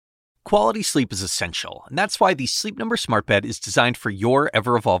Quality sleep is essential, and that's why the Sleep Number Smart Bed is designed for your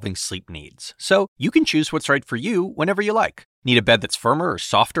ever-evolving sleep needs. So you can choose what's right for you whenever you like. Need a bed that's firmer or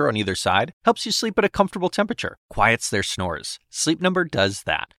softer on either side? Helps you sleep at a comfortable temperature. Quiets their snores. Sleep Number does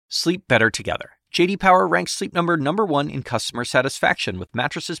that. Sleep better together. J.D. Power ranks Sleep Number #1 in customer satisfaction with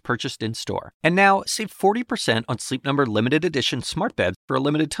mattresses purchased in-store. And now, save 40% on Sleep Number limited edition smart beds for a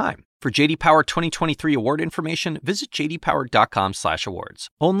limited time. For J.D. Power 2023 award information, visit jdpower.com/awards.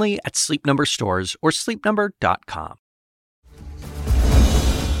 Only at Sleep Number stores or sleepnumber.com.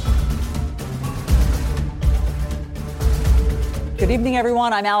 Good evening,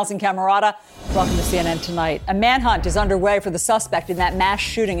 everyone. I'm Allison Camerata. Welcome to CNN Tonight. A manhunt is underway for the suspect in that mass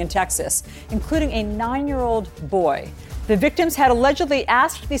shooting in Texas, including a 9-year-old boy. The victims had allegedly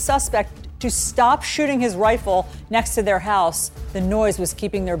asked the suspect to stop shooting his rifle next to their house. The noise was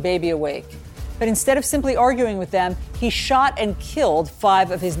keeping their baby awake. But instead of simply arguing with them, he shot and killed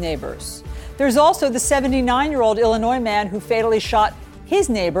 5 of his neighbors. There's also the 79-year-old Illinois man who fatally shot his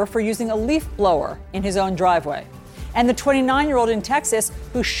neighbor for using a leaf blower in his own driveway. And the 29-year-old in Texas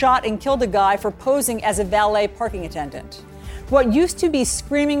who shot and killed a guy for posing as a valet parking attendant. What used to be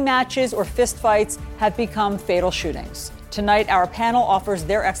screaming matches or fistfights have become fatal shootings. Tonight, our panel offers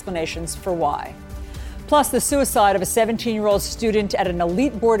their explanations for why. Plus, the suicide of a 17-year-old student at an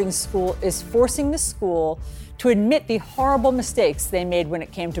elite boarding school is forcing the school to admit the horrible mistakes they made when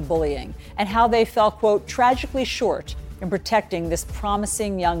it came to bullying and how they fell, quote, tragically short in protecting this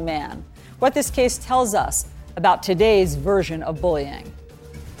promising young man. What this case tells us about today's version of bullying.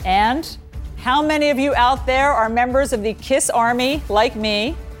 And how many of you out there are members of the KISS Army, like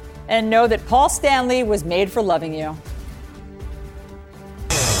me, and know that Paul Stanley was made for loving you?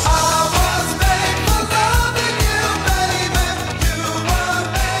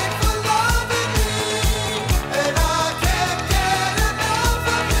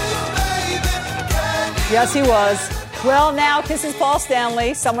 Yes, he was. Well, now kisses Paul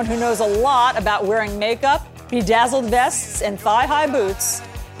Stanley, someone who knows a lot about wearing makeup, bedazzled vests, and thigh-high boots,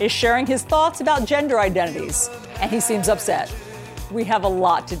 is sharing his thoughts about gender identities, and he seems upset. We have a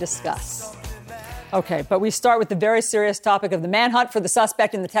lot to discuss. Okay, but we start with the very serious topic of the manhunt for the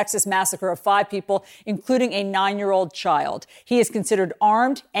suspect in the Texas massacre of 5 people, including a 9-year-old child. He is considered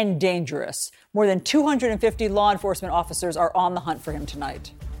armed and dangerous. More than 250 law enforcement officers are on the hunt for him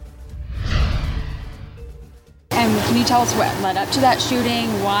tonight. And can you tell us what led up to that shooting,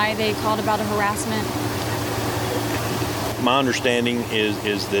 why they called about a harassment? My understanding is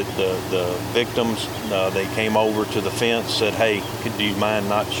that the victims, they came over to the fence, said, hey, do you mind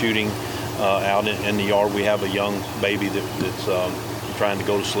not shooting out in the yard? We have a young baby that's trying to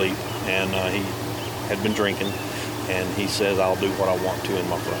go to sleep, and he had been drinking, and he says, I'll do what I want to in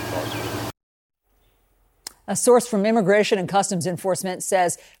my front yard. A source from Immigration and Customs Enforcement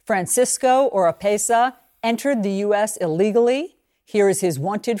says Francisco Oropesa entered the U.S. illegally. Here is his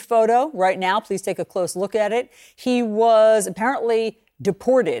wanted photo right now. Please take a close look at it. He was apparently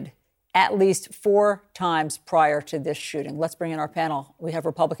deported at least 4 times prior to this shooting. Let's bring in our panel. We have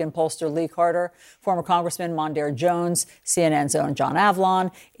Republican pollster Lee Carter, former Congressman Mondaire Jones, CNN's own John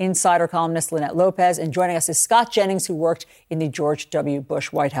Avlon, insider columnist Lynette Lopez, and joining us is Scott Jennings, who worked in the George W.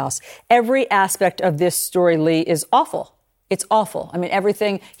 Bush White House. Every aspect of this story, Lee, is awful. It's awful. I mean,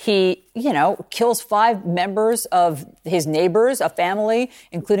 everything. He, kills 5 members of his neighbors, a family,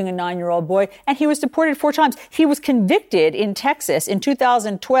 including a 9-year-old boy, and he was deported 4 times. He was convicted in Texas in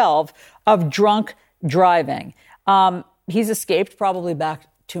 2012 of drunk driving. He's escaped probably back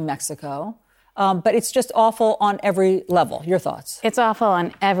to Mexico. But it's just awful on every level. Your thoughts? It's awful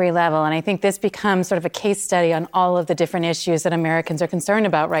on every level. And I think this becomes sort of a case study on all of the different issues that Americans are concerned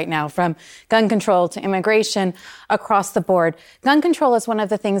about right now, from gun control to immigration across the board. Gun control is one of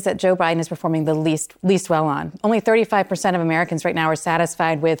the things that Joe Biden is performing the least well on. Only 35% of Americans right now are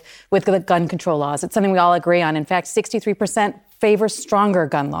satisfied with the gun control laws. It's something we all agree on. In fact, 63% favor stronger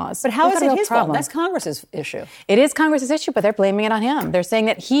gun laws. But how is it his fault? That's Congress's issue. It is Congress's issue, but they're blaming it on him. They're saying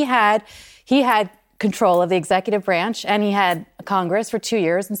that he had control of the executive branch and he had Congress for 2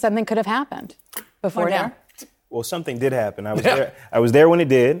 years and something could have happened before now. Well, something did happen. I was there when it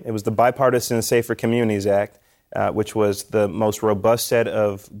did. It was the Bipartisan Safer Communities Act, which was the most robust set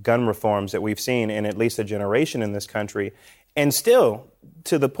of gun reforms that we've seen in at least a generation in this country. And still,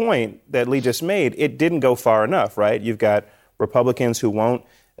 to the point that Lee just made, it didn't go far enough, right? You've got Republicans who won't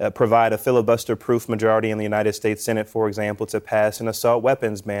provide a filibuster-proof majority in the United States Senate, for example, to pass an assault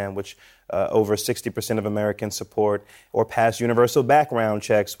weapons ban, which over 60% of Americans support, or pass universal background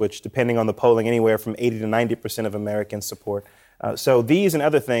checks, which, depending on the polling, anywhere from 80 to 90% of Americans support. So these and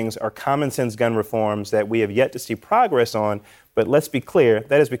other things are common sense gun reforms that we have yet to see progress on. But let's be clear,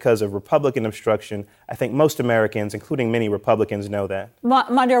 that is because of Republican obstruction. I think most Americans, including many Republicans, know that.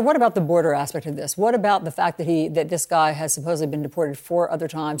 Mandir, what about the border aspect of this? What about the fact that this guy has supposedly been deported 4 other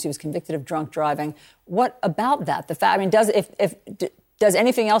times? He was convicted of drunk driving. What about that? The fact, I mean, does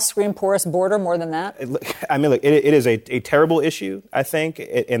anything else scream porous border more than that? It is a terrible issue, I think,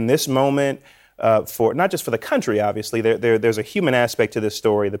 in this moment. For not just for the country, obviously, there's a human aspect to this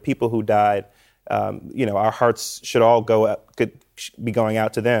story. The people who died, our hearts should all be going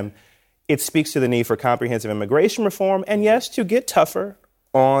out to them. It speaks to the need for comprehensive immigration reform, and yes, to get tougher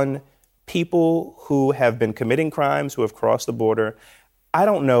on people who have been committing crimes, who have crossed the border. I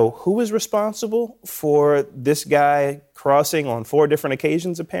don't know who is responsible for this guy crossing on 4 different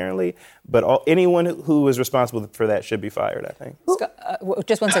occasions, apparently, but anyone who is responsible for that should be fired, I think. Scott,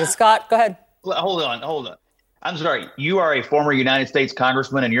 just one second. Scott, go ahead. Hold on. I'm sorry. You are a former United States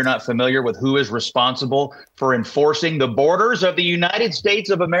congressman, and you're not familiar with who is responsible for enforcing the borders of the United States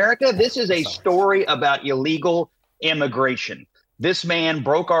of America? This is a story about illegal immigration. This man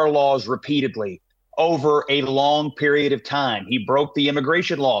broke our laws repeatedly over a long period of time. He broke the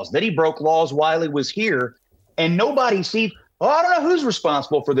immigration laws. Then he broke laws while he was here, and nobody sees. Oh, I don't know who's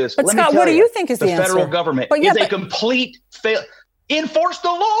responsible for this. But Scott, what do you think is the answer? The federal government is a complete fail. Enforce the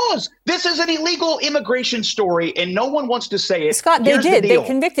laws. This is an illegal immigration story, and no one wants to say it. Scott, they did. They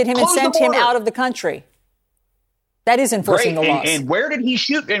convicted him and sent him out of the country. That is enforcing the laws. And where did he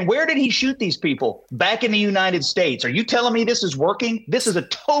shoot? And where did he shoot these people? Back in the United States. Are you telling me this is working? This is a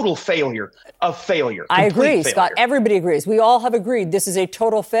total failure of failure. I agree, Scott. Everybody agrees. We all have agreed this is a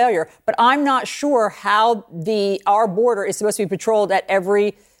total failure. But I'm not sure how our border is supposed to be patrolled at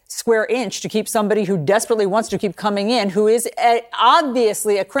every square inch to keep somebody who desperately wants to keep coming in, who is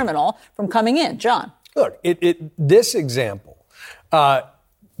obviously a criminal, from coming in. John. Look, this example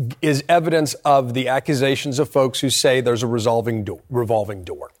is evidence of the accusations of folks who say there's a revolving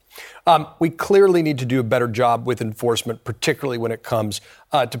door. We clearly need to do a better job with enforcement, particularly when it comes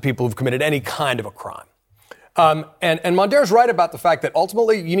to people who've committed any kind of a crime. And Mandir's right about the fact that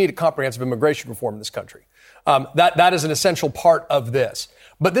ultimately you need a comprehensive immigration reform in this country. That is an essential part of this.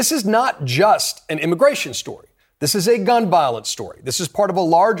 But this is not just an immigration story. This is a gun violence story. This is part of a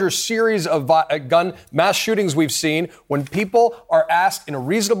larger series of gun mass shootings we've seen when people are asked in a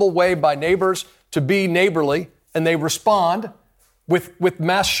reasonable way by neighbors to be neighborly, and they respond with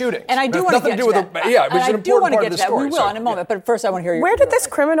mass shootings. And I do want to get to that. Yeah, it was an important part of the story. We will in a moment, but first I want to hear your. Where did this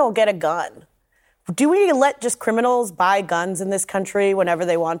criminal get a gun? Do we let just criminals buy guns in this country whenever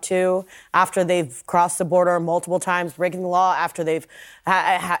they want to, after they've crossed the border multiple times, breaking the law, after they've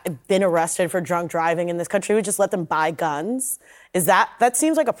been arrested for drunk driving in this country? We just let them buy guns? That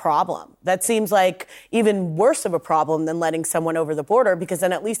seems like a problem. That seems like even worse of a problem than letting someone over the border, because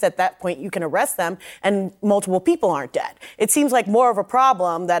then at least at that point you can arrest them and multiple people aren't dead. It seems like more of a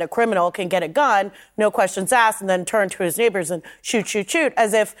problem that a criminal can get a gun, no questions asked, and then turn to his neighbors and shoot,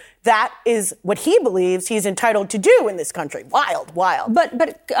 as if that is what he believes he's entitled to do in this country. Wild.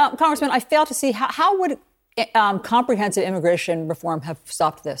 But Congressman, I fail to see how would comprehensive immigration reform have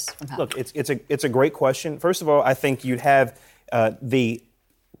stopped this from happening? Look, it's a great question. First of all, I think you'd have the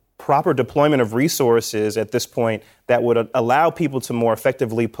proper deployment of resources at this point that would allow people to more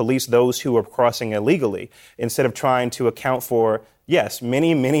effectively police those who are crossing illegally, instead of trying to account for, yes,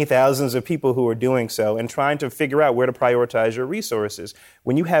 many thousands of people who are doing so, and trying to figure out where to prioritize your resources.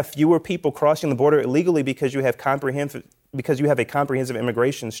 When you have fewer people crossing the border illegally because you have a comprehensive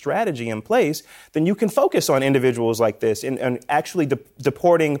immigration strategy in place, then you can focus on individuals like this and actually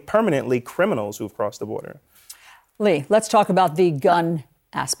deporting permanently criminals who've crossed the border. Lee, let's talk about the gun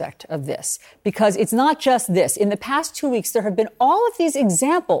aspect of this, because it's not just this. In the past 2 weeks, there have been all of these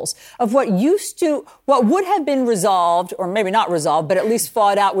examples of what would have been resolved, or maybe not resolved, but at least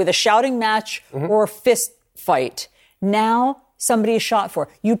fought out with a shouting match or a fist fight. Now somebody is shot for.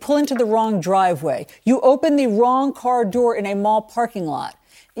 You pull into the wrong driveway. You open the wrong car door in a mall parking lot,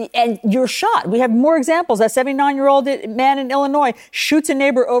 and you're shot. We have more examples. A 79-year-old man in Illinois shoots a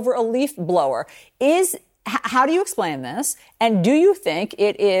neighbor over a leaf blower. How do you explain this? And do you think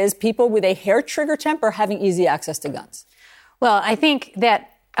it is people with a hair-trigger temper having easy access to guns? Well, I think that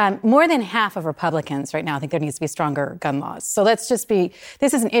more than half of Republicans right now think there needs to be stronger gun laws. So this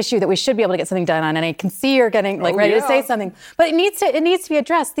is an issue that we should be able to get something done on. And I can see you're getting ready to say something, but it needs to be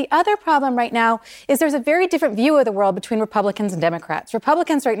addressed. The other problem right now is there's a very different view of the world between Republicans and Democrats.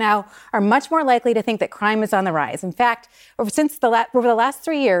 Republicans right now are much more likely to think that crime is on the rise. In fact, over the last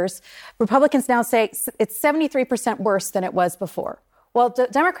 3 years, Republicans now say it's 73% worse than it was before. Well,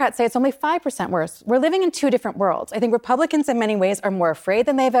 Democrats say it's only 5% worse. We're living in two different worlds. I think Republicans in many ways are more afraid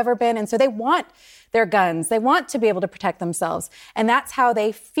than they've ever been. And so they want their guns. They want to be able to protect themselves. And that's how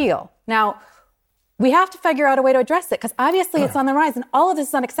they feel. Now, we have to figure out a way to address it because obviously it's on the rise and all of this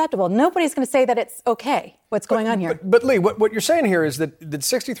is unacceptable. Nobody's going to say that it's okay what's going on here. But Lee, what you're saying here is that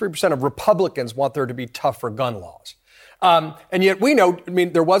 63% of Republicans want there to be tougher gun laws. And yet we know,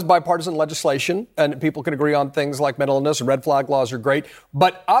 there was bipartisan legislation and people can agree on things like mental illness and red flag laws are great.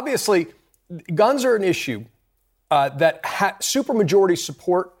 But obviously, guns are an issue that supermajority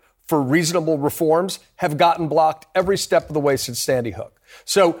support for reasonable reforms have gotten blocked every step of the way since Sandy Hook.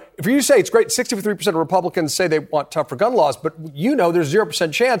 So if you say it's great, 63% of Republicans say they want tougher gun laws, but there's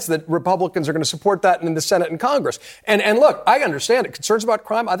 0% chance that Republicans are going to support that in the Senate and Congress. And look, I understand it. Concerns about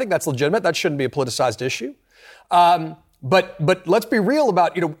crime, I think that's legitimate. That shouldn't be a politicized issue. But let's be real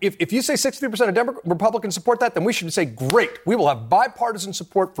about, if you say 63% of Republicans support that, then we should say, great, we will have bipartisan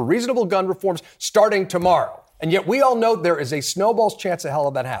support for reasonable gun reforms starting tomorrow. And yet we all know there is a snowball's chance of hell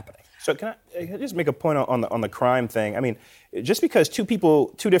of that happening. So can I just make a point on the crime thing? Just because two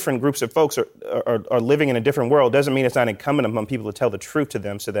different groups of folks are living in a different world doesn't mean it's not incumbent upon people to tell the truth to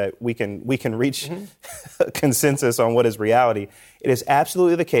them so that we can reach a consensus on what is reality. It is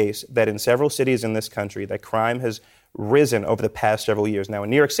absolutely the case that in several cities in this country that crime has risen over the past several years. Now, in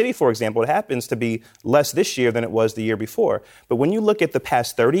New York City, for example, it happens to be less this year than it was the year before. But when you look at the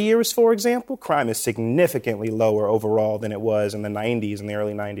past 30 years, for example, crime is significantly lower overall than it was in the 90s, in the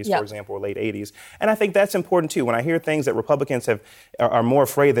early 90s, for example, or late 80s. And I think that's important, too. When I hear things that Republicans are more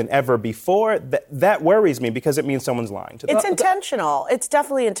afraid than ever before, that worries me because it means someone's lying to them. It's intentional. It's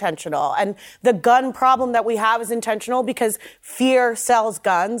definitely intentional. And the gun problem that we have is intentional because fear sells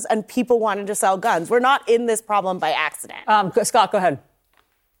guns and people wanted to sell guns. We're not in this problem by accident. Scott, go ahead.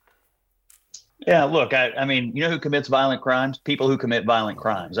 Yeah, look, I mean, you know who commits violent crimes? People who commit violent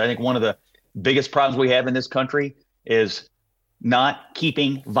crimes. I think one of the biggest problems we have in this country is not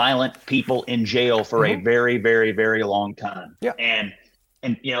keeping violent people in jail for a very, very, very long time. Yeah. And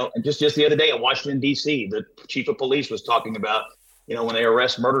just the other day at Washington, D.C., the chief of police was talking about, when they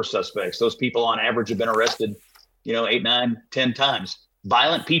arrest murder suspects, those people on average have been arrested, 8, 9, 10 times.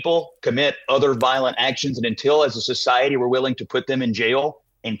 Violent people commit other violent actions. And until as a society we're willing to put them in jail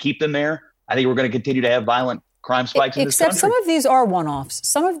and keep them there, I think we're going to continue to have violent crime spikes in this country. Except some of these are one-offs.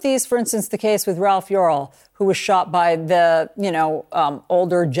 Some of these, for instance, the case with Ralph Yarl, who was shot by the,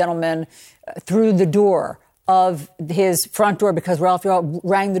 older gentleman through the door of his front door because Ralph Yarl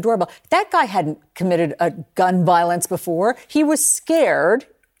rang the doorbell. That guy hadn't committed a gun violence before. He was scared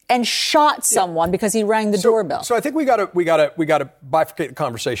and shot someone because he rang the doorbell. So I think we got to bifurcate the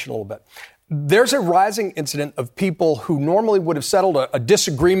conversation a little bit. There's a rising incident of people who normally would have settled a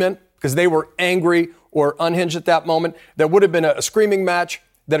disagreement because they were angry or unhinged at that moment. That would have been a screaming match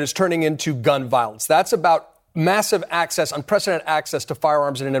that is turning into gun violence. That's about massive access, unprecedented access to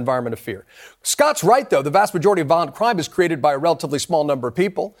firearms in an environment of fear. Scott's right, though. The vast majority of violent crime is created by a relatively small number of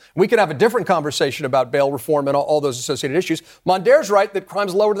people. We could have a different conversation about bail reform and all those associated issues. Mondare's right that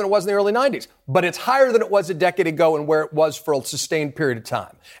crime's lower than it was in the early 90s, but it's higher than it was a decade ago and where it was for a sustained period of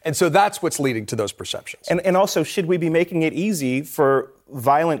time. And so that's what's leading to those perceptions. And also, should we be making it easy for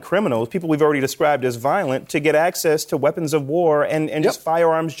violent criminals, people we've already described as violent, to get access to weapons of war and just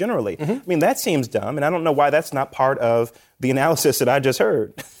firearms generally? That seems dumb, and I don't know why that's not part of the analysis that I just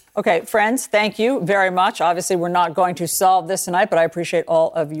heard. Okay, friends, thank you very much. Obviously, we're not going to solve this tonight, but I appreciate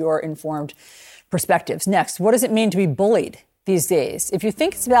all of your informed perspectives. Next, what does it mean to be bullied these days? If you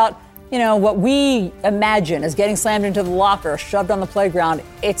think it's about what we imagine as getting slammed into the locker, shoved on the playground,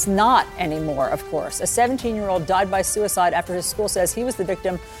 it's not anymore, of course. A 17-year-old died by suicide after his school says he was the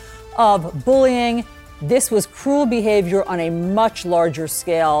victim of bullying. This was cruel behavior on a much larger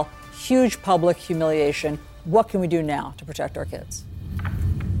scale, huge public humiliation. What can we do now to protect our kids?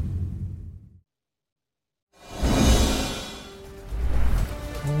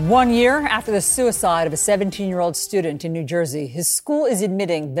 One year after the suicide of a 17-year-old student in New Jersey, his school is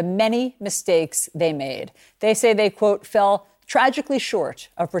admitting the many mistakes they made. They say they, quote, fell tragically short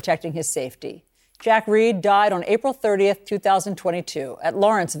of protecting his safety. Jack Reed died on April 30th, 2022 at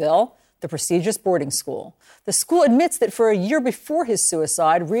Lawrenceville, the prestigious boarding school. The school admits that for a year before his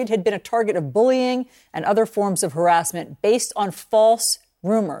suicide, Reed had been a target of bullying and other forms of harassment based on false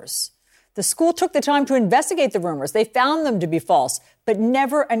rumors. The school took the time to investigate the rumors. They found them to be false, but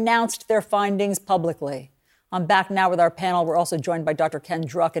never announced their findings publicly. I'm back now with our panel. We're also joined by Dr. Ken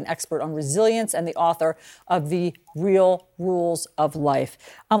Druck, an expert on resilience and the author of The Real Rules of Life.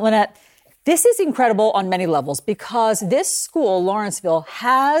 Lynette, this is incredible on many levels because this school, Lawrenceville,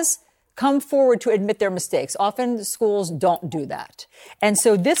 has come forward to admit their mistakes. Often schools don't do that. And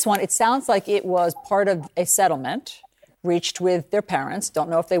so this one, it sounds like it was part of a settlement reached with their parents. Don't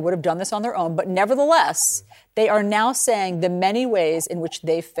know if they would have done this on their own, but nevertheless, they are now saying the many ways in which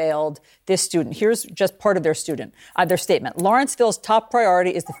they failed this student. Here's just part of their statement. Lawrenceville's top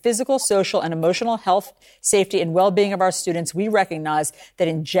priority is the physical, social, and emotional health, safety, and well-being of our students. We recognize that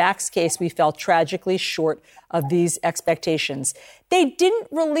in Jack's case, we fell tragically short of these expectations. They didn't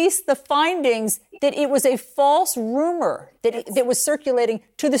release the findings that it was a false rumor that was circulating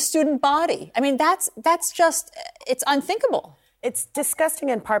to the student body. I mean, that's just, it's unthinkable. It's disgusting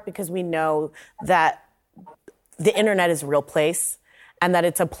in part because we know that the internet is a real place and that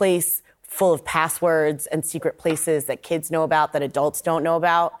it's a place full of passwords and secret places that kids know about that adults don't know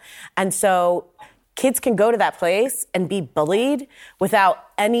about. And so kids can go to that place and be bullied without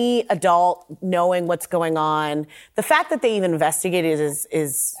any adult knowing what's going on. The fact that they even investigated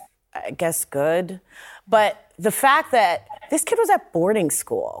is I guess, good. But the fact that this kid was at boarding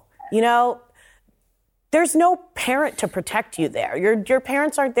school, you know, there's no parent to protect you there. Your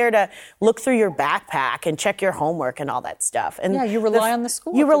parents aren't there to look through your backpack and check your homework and all that stuff. And yeah, you rely on the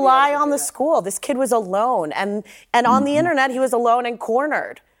school. You rely on the school. This kid was alone. And on the internet, he was alone and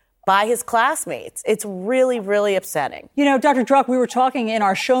cornered by his classmates. It's really, really upsetting. You know, Dr. Druck, we were talking in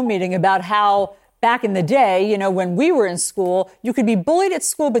our show meeting about how back in the day, you know, when we were in school, you could be bullied at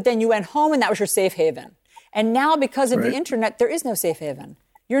school, but then you went home and that was your safe haven. And now because of the internet, there is no safe haven.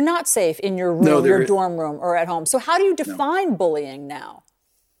 You're not safe in your room, your dorm room, or at home. So how do you define bullying now?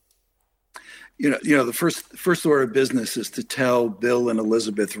 You know, the first order of business is to tell Bill and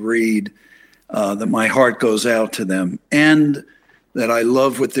Elizabeth Reed that my heart goes out to them and that I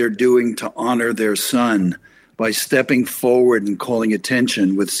love what they're doing to honor their son by stepping forward and calling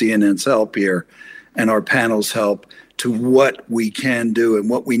attention with CNN's help here and our panel's help to what we can do and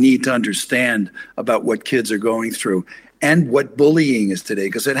what we need to understand about what kids are going through and what bullying is today,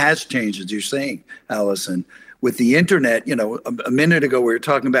 because it has changed, as you're saying, Allison. With the internet, you know, a minute ago we were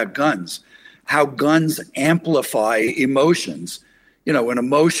talking about guns, how guns amplify emotions. You know, an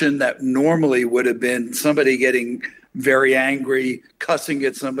emotion that normally would have been somebody getting very angry, cussing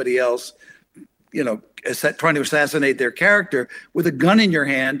at somebody else, you know, trying to assassinate their character, with a gun in your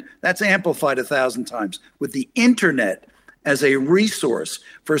hand, that's amplified 1,000 times. With the internet as a resource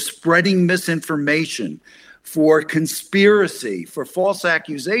for spreading misinformation, for conspiracy, for false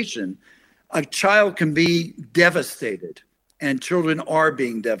accusation, a child can be devastated, and children are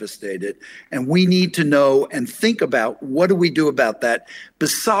being devastated. And we need to know and think about what do we do about that,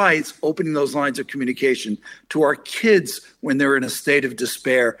 besides opening those lines of communication to our kids when they're in a state of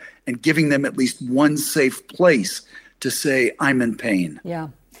despair and giving them at least one safe place to say, I'm in pain. Yeah.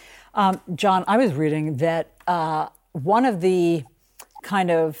 John, I was reading that one of the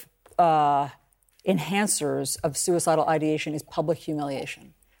kind of enhancers of suicidal ideation is public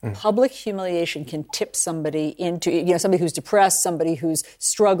humiliation. Public humiliation can tip somebody into, you know, somebody who's depressed, somebody who's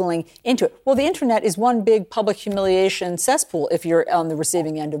struggling into it. Well, the internet is one big public humiliation cesspool if you're on the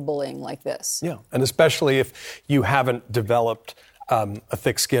receiving end of bullying like this. Yeah, and especially if you haven't developed a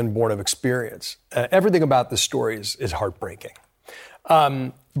thick skin born of experience. Everything about this story is heartbreaking.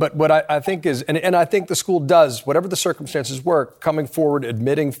 But what I think is, and I think the school does, whatever the circumstances were, coming forward,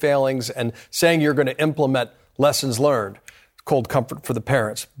 admitting failings, and saying you're going to implement lessons learned. Cold comfort for the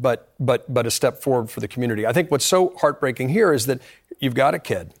parents, but a step forward for the community. I think what's so heartbreaking here is that you've got a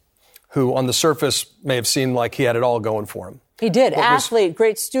kid who on the surface may have seemed like he had it all going for him. He did. Athlete,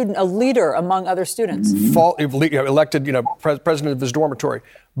 great student, a leader among other students. Elected, president of his dormitory,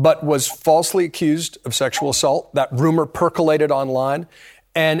 but was falsely accused of sexual assault. That rumor percolated online,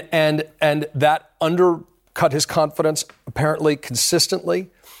 and that undercut his confidence apparently consistently.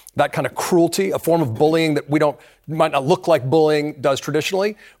 That kind of cruelty, a form of bullying that might not look like bullying does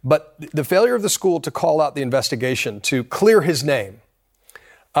traditionally, but the failure of the school to call out the investigation, to clear his name,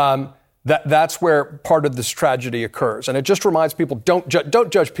 that's where part of this tragedy occurs. And it just reminds people, don't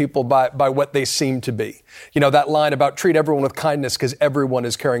judge people by what they seem to be. You know, that line about treat everyone with kindness because everyone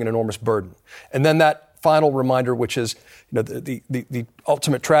is carrying an enormous burden. And then that final reminder, which is, you know, the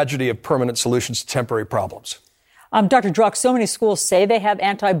ultimate tragedy of permanent solutions to temporary problems. Dr. Druck, so many schools say they have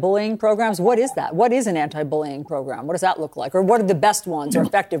anti-bullying programs. What is that? What is an anti-bullying program? What does that look like? Or what do the best ones or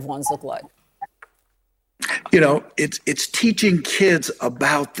effective ones look like? You know, it's teaching kids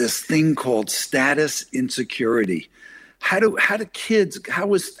about this thing called status insecurity. How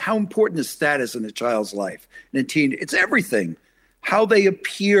important is status in a child's life? In a teen, it's everything. How they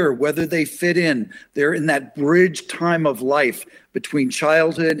appear, whether they fit in. They're in that bridge time of life between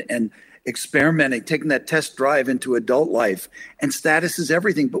childhood and experimenting, taking that test drive into adult life, and status is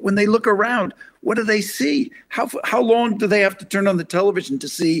everything. But when they look around, what do they see? How long do they have to turn on the television to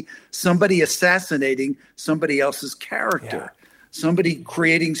see somebody assassinating somebody else's character? Yeah. Somebody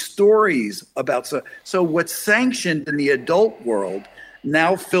creating stories about so what's sanctioned in the adult world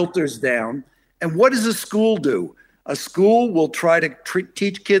now filters down. And what does a school do? A school will try to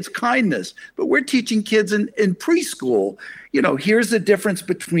teach kids kindness, but we're teaching kids in preschool. Here's the difference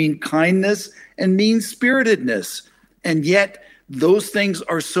between kindness and mean-spiritedness. And yet those things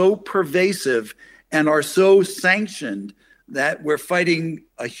are so pervasive and are so sanctioned that we're fighting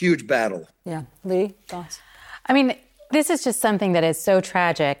a huge battle. Yeah. Lee, thoughts? I mean, this is just something that is so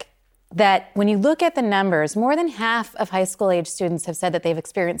tragic that when you look at the numbers, more than half of high school age students have said that they've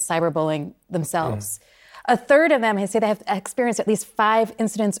experienced cyberbullying themselves. A third of them have said they have experienced at least 5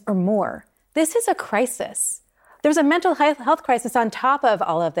 incidents or more. This is a crisis. There's a mental health crisis on top of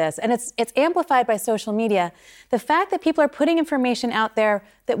all of this, and it's amplified by social media. The fact that people are putting information out there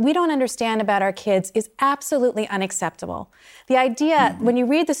that we don't understand about our kids is absolutely unacceptable. The idea, when you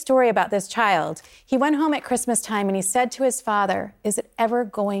read the story about this child, he went home at Christmas time and he said to his father, "Is it ever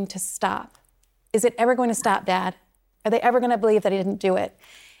going to stop? Is it ever going to stop, Dad? Are they ever going to believe that he didn't do it?"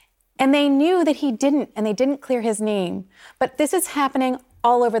 And they knew that he didn't, and they didn't clear his name. But this is happening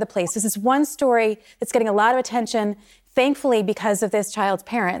all over the place. This is one story that's getting a lot of attention, thankfully, because of this child's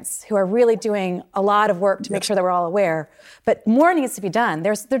parents, who are really doing a lot of work to make sure that we're all aware. But more needs to be done.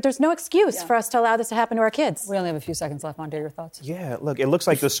 There's no excuse for us to allow this to happen to our kids. We only have a few seconds left. Monday, your thoughts? Yeah, look, it looks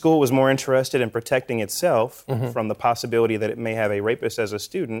like the school was more interested in protecting itself from the possibility that it may have a rapist as a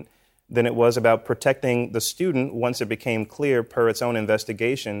student than it was about protecting the student once it became clear, per its own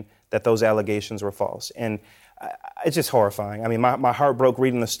investigation, that those allegations were false. And it's just horrifying. I mean, my heart broke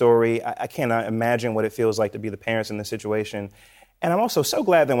reading the story. I cannot imagine what it feels like to be the parents in this situation. And I'm also so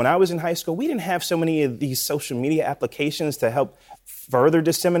glad that when I was in high school, we didn't have so many of these social media applications to help further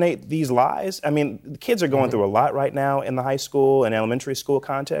disseminate these lies. I mean, the kids are going through a lot right now in the high school and elementary school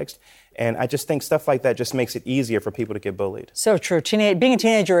context. And I just think stuff like that just makes it easier for people to get bullied. So true. Being a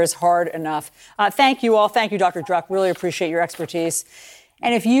teenager is hard enough. Thank you all. Thank you, Dr. Druck. Really appreciate your expertise.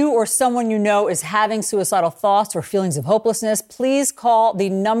 And if you or someone you know is having suicidal thoughts or feelings of hopelessness, please call the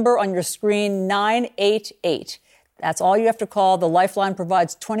number on your screen, 988. That's all you have to call. The Lifeline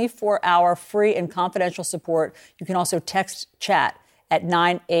provides 24-hour free and confidential support. You can also text chat at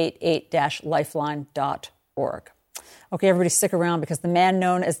 988-lifeline.org. Okay, everybody stick around, because the man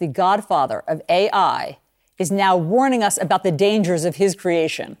known as the godfather of AI is now warning us about the dangers of his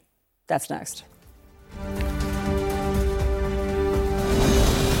creation. That's next.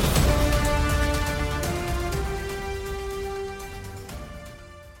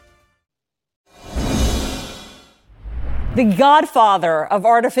 The godfather of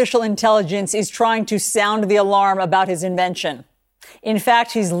artificial intelligence is trying to sound the alarm about his invention. In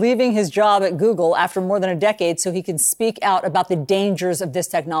fact, he's leaving his job at Google after more than a decade so he can speak out about the dangers of this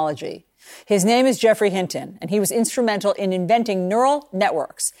technology. His name is Geoffrey Hinton, and he was instrumental in inventing neural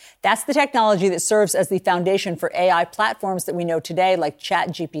networks. That's the technology that serves as the foundation for AI platforms that we know today, like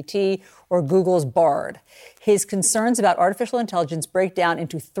ChatGPT or Google's Bard. His concerns about artificial intelligence break down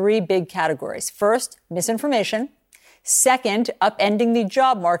into 3 big categories. First, misinformation. Second, upending the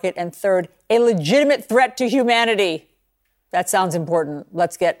job market. And third, a legitimate threat to humanity. That sounds important.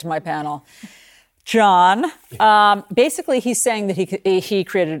 Let's get to my panel. John, basically he's saying that he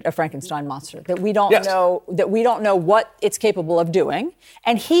created a Frankenstein monster, that we don't know what it's capable of doing.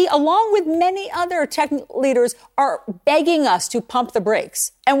 And he, along with many other tech leaders, are begging us to pump the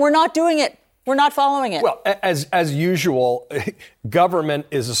brakes. And we're not doing it. We're not following it. Well, as usual, government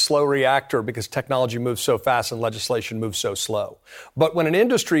is a slow reactor because technology moves so fast and legislation moves so slow. But when an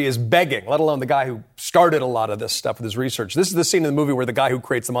industry is begging, let alone the guy who started a lot of this stuff with his research, this is the scene in the movie where the guy who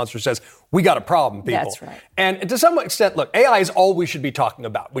creates the monster says, "We got a problem, people." That's right. And to some extent, look, AI is all we should be talking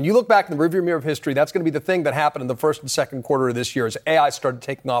about. When you look back in the rearview mirror of history, that's going to be the thing that happened in the first and second quarter of this year as AI started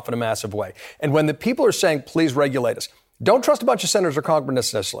taking off in a massive way. And when the people are saying, please regulate us, don't trust a bunch of senators or congressmen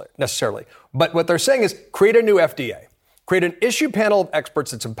necessarily. But what they're saying is create a new FDA. Create an issue panel of experts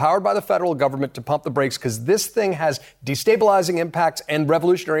that's empowered by the federal government to pump the brakes, because this thing has destabilizing impacts and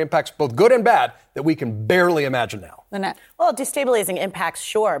revolutionary impacts, both good and bad, that we can barely imagine now. Well, destabilizing impacts,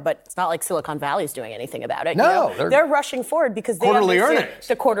 sure, but it's not like Silicon Valley is doing anything about it. No, they're rushing forward because they quarterly earnings.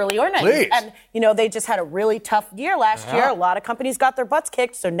 The quarterly earnings. Please. And, they just had a really tough year last year. A lot of companies got their butts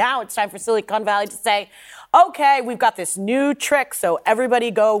kicked. So now it's time for Silicon Valley to say, okay, we've got this new trick, so everybody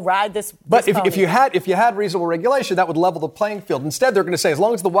go ride this. But if you had reasonable regulation, that would level the playing field. Instead, they're going to say, as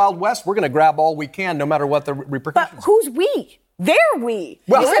long as the Wild West, we're going to grab all we can, no matter what the repercussions. But who's we? They're we.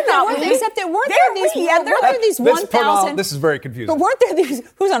 Well, except there weren't there these 1,000. This is very confusing. But weren't there these?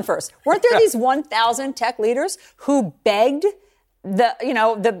 Who's on first? Weren't there these 1,000 tech leaders who begged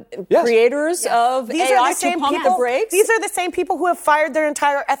the creators of AI to pump the brakes? These are the same people who have fired their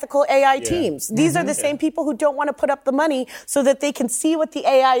entire ethical AI teams. These are the same people who don't want to put up the money so that they can see what the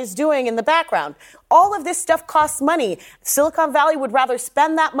AI is doing in the background. All of this stuff costs money. Silicon Valley would rather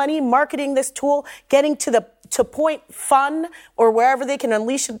spend that money marketing this tool, getting to point fun or wherever they can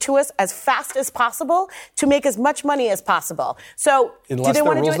unleash it to us as fast as possible to make as much money as possible. So do they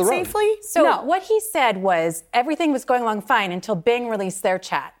want to do it safely? So what he said was everything was going along fine until Bing released their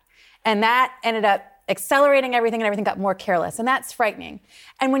chat. And that ended up accelerating everything, and everything got more careless. And that's frightening.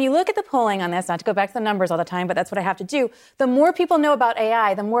 And when you look at the polling on this, not to go back to the numbers all the time, but that's what I have to do, the more people know about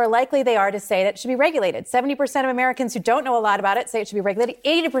AI, the more likely they are to say that it should be regulated. 70% of Americans who don't know a lot about it say it should be regulated.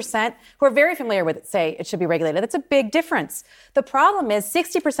 80% who are very familiar with it say it should be regulated. That's a big difference. The problem is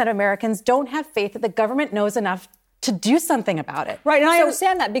 60% of Americans don't have faith that the government knows enough to do something about it. Right, and I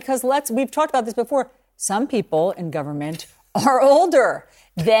understand that because we've talked about this before. Some people in government are older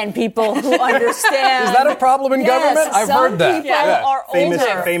than people who understand. Is that a problem in government? I've heard that. Some people are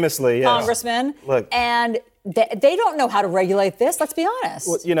older, famously, yes. Congressman. Look, and they don't know how to regulate this. Let's be honest.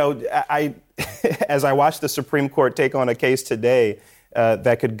 Well, as I watched the Supreme Court take on a case today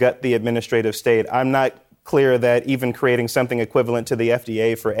that could gut the administrative state, I'm not clear that even creating something equivalent to the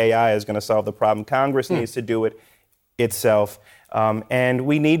FDA for AI is going to solve the problem. Congress needs to do it itself. And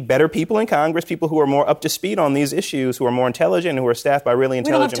we need better people in Congress, people who are more up to speed on these issues, who are more intelligent, who are staffed by really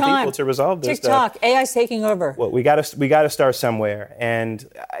intelligent people to resolve this TikTok, stuff. AI's taking over. Well, we got to start somewhere. And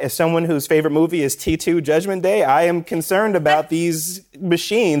as someone whose favorite movie is T2 Judgment Day, I am concerned about these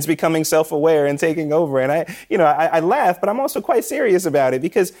machines becoming self-aware and taking over. And I laugh, but I'm also quite serious about it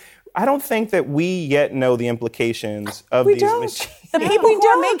because I don't think that we yet know the implications of these machines. The people who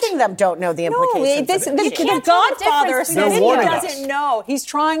are making them don't know the implications. The Godfather says he doesn't know. He's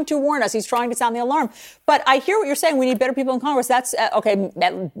trying to warn us. He's trying to sound the alarm. But I hear what you're saying. We need better people in Congress. That's, okay,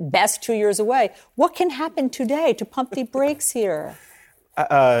 at best 2 years away. What can happen today to pump the brakes here?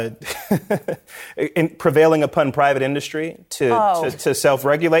 In prevailing upon private industry to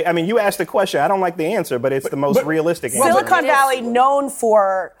self-regulate. I mean, you asked the question. I don't like the answer, but it's the most realistic answer. Silicon Valley, known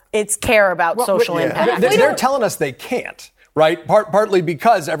for its care about social impact. They're telling us they can't. Right? Partly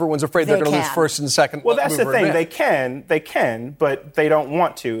because everyone's afraid they're going to lose first and second. Well, that's the thing. They can, but they don't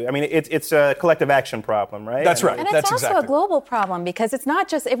want to. I mean, it's a collective action problem, right? That's right. And it's also a global problem because it's not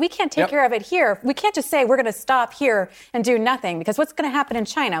just, if we can't take care of it here, we can't just say we're going to stop here and do nothing because what's going to happen in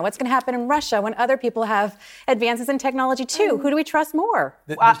China? What's going to happen in Russia when other people have advances in technology too? Who do we trust more?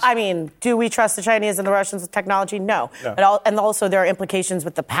 I mean, do we trust the Chinese and the Russians with technology? No. And also there are implications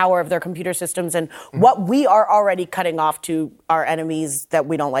with the power of their computer systems and what we are already cutting off to our enemies that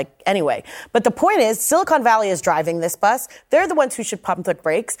we don't like anyway. But the point is, Silicon Valley is driving this bus. They're the ones who should pump the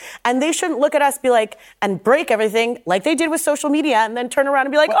brakes. And they shouldn't look at us, be like, and break everything like they did with social media and then turn around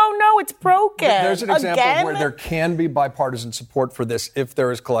and be like, oh no, it's broken. There's an example where there can be bipartisan support for this if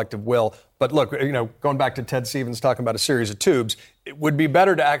there is collective will. But look, going back to Ted Stevens talking about a series of tubes, it would be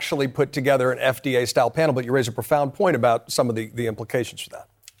better to actually put together an FDA-style panel. But you raise a profound point about some of the implications for that.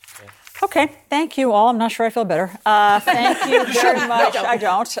 Okay, thank you all. I'm not sure I feel better. Thank you very much. I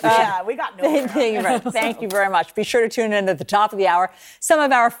don't. We got no. Thank you very much. Be sure to tune in at the top of the hour. Some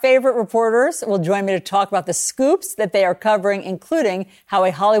of our favorite reporters will join me to talk about the scoops that they are covering, including how a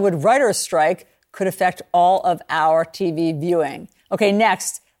Hollywood writers' strike could affect all of our TV viewing. Okay,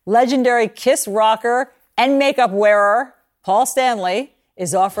 next, legendary Kiss rocker and makeup wearer Paul Stanley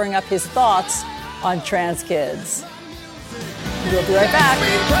is offering up his thoughts on trans kids. We'll be right back.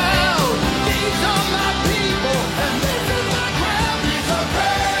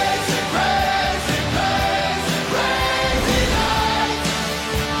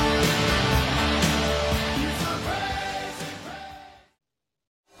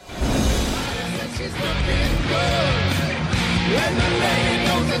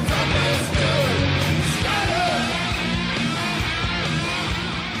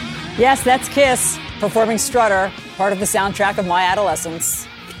 Yes, that's Kiss performing Strutter, part of the soundtrack of my adolescence.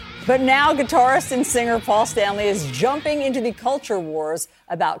 But now guitarist and singer Paul Stanley is jumping into the culture wars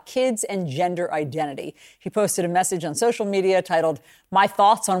about kids and gender identity. He posted a message on social media titled, "My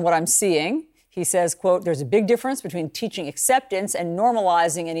Thoughts on What I'm Seeing." He says, quote, "There's a big difference between teaching acceptance and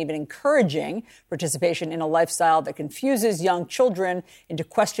normalizing and even encouraging participation in a lifestyle that confuses young children into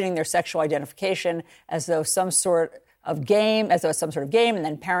questioning their sexual identification as though some sort of game, and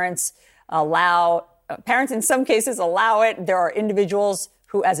then parents in some cases allow it. There are individuals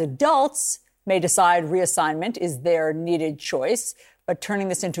who, as adults, may decide reassignment is their needed choice, but turning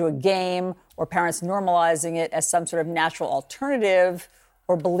this into a game or parents normalizing it as some sort of natural alternative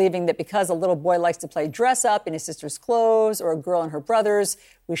or believing that because a little boy likes to play dress up in his sister's clothes or a girl in her brother's,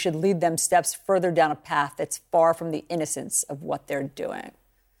 we should lead them steps further down a path that's far from the innocence of what they're doing.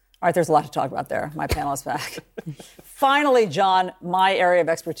 All right, there's a lot to talk about there. My panel is back. Finally, John, my area of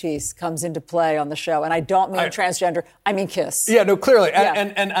expertise comes into play on the show, and I don't mean transgender, I mean Kiss. Yeah, no, clearly. Yeah.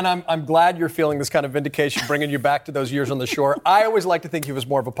 And I'm glad you're feeling this kind of vindication, bringing you back to those years on the shore. I always like to think you was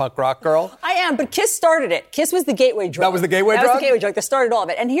more of a punk rock girl. I am, but Kiss started it. Kiss was the gateway drug. That was the gateway drug? That was the gateway drug that started all of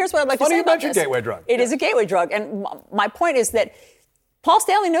it. And here's what I'd like to say about this. Funny you mentioned gateway drug. It is a gateway drug. And my point is that Paul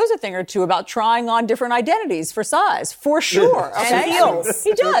Stanley knows a thing or two about trying on different identities for size, for sure. And heels.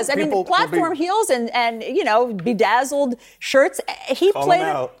 He does. I mean, platform heels and bedazzled shirts. He Call played. him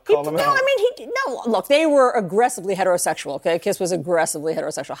out. Look, they were aggressively heterosexual. Okay, Kiss was aggressively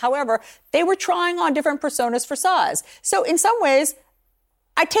heterosexual. However, they were trying on different personas for size. So in some ways,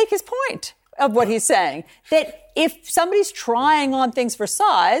 I take his point of what he's saying, that if somebody's trying on things for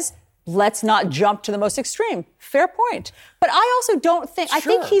size, let's not jump to the most extreme. Fair point. But I also don't think, I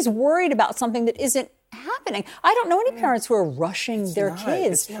think he's worried about something that isn't happening. I don't know any parents who are rushing their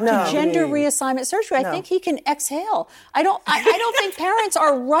kids to gender reassignment surgery. I think he can exhale. I don't think parents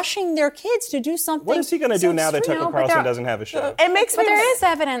are rushing their kids to do something. What is he going to do now that Tucker Carlson doesn't have a show? It makes me. There is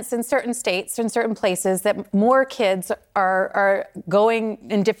evidence in certain states, in certain places, that more kids are going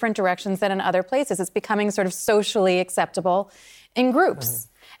in different directions than in other places. It's becoming sort of socially acceptable in groups. Mm-hmm.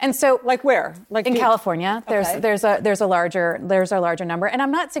 And so, like where? Like in California, there's a larger number. And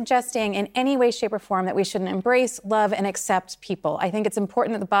I'm not suggesting in any way, shape, or form that we shouldn't embrace, love, and accept people. I think it's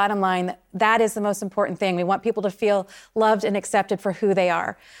important at the bottom line that is the most important thing. We want people to feel loved and accepted for who they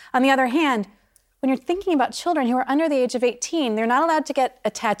are. On the other hand, when you're thinking about children who are under the age of 18, they're not allowed to get a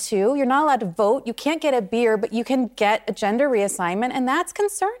tattoo. You're not allowed to vote. You can't get a beer, but you can get a gender reassignment, and that's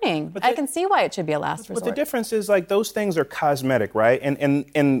concerning. I can see why it should be a last resort. But the difference is, like, those things are cosmetic, right?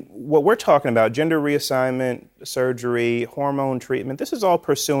 And what we're talking about, gender reassignment, surgery, hormone treatment, this is all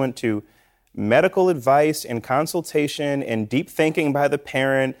pursuant to medical advice and consultation and deep thinking by the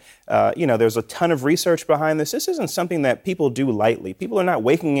parent. There's a ton of research behind this. This isn't something that people do lightly. People are not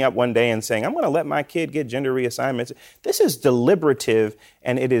waking up one day and saying, I'm going to let my kid get gender reassignments. This is deliberative,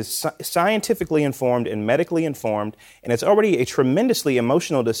 and it is scientifically informed and medically informed, and it's already a tremendously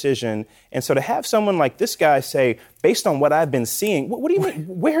emotional decision. And so to have someone like this guy say, based on what I've been seeing, what do you mean?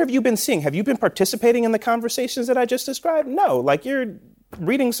 Where have you been seeing? Have you been participating in the conversations that I just described? No, like you're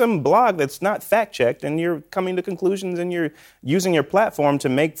reading some blog that's not fact-checked, and you're coming to conclusions, and you're using your platform to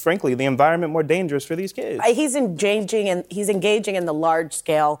make, frankly, the environment more dangerous for these kids. He's engaging in the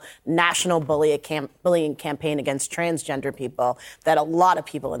large-scale national bullying campaign against transgender people that a lot of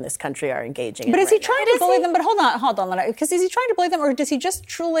people in this country are engaging in. But is he trying to bully them? But hold on, because is he trying to bully them, or does he just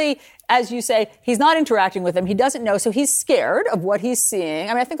truly, as you say, he's not interacting with them, he doesn't know, so he's scared of what he's seeing?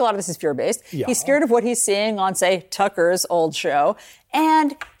 I mean, I think a lot of this is fear-based. Yeah. He's scared of what he's seeing on, say, Tucker's old show.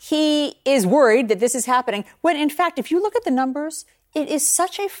 And he is worried that this is happening when, in fact, if you look at the numbers, it is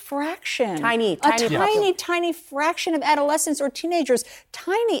such a fraction. Tiny fraction of adolescents or teenagers.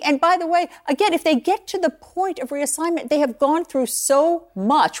 Tiny. And by the way, again, if they get to the point of reassignment, they have gone through so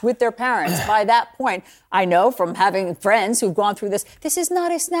much with their parents by that point. I know from having friends who've gone through this, this is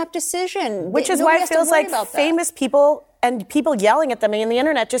not a snap decision. Which is why it feels like famous people and people yelling at them in the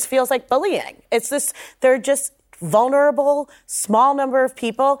internet just feels like bullying. It's this, they're just vulnerable, small number of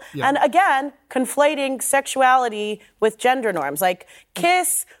people. Yeah. And again, conflating sexuality with gender norms. Like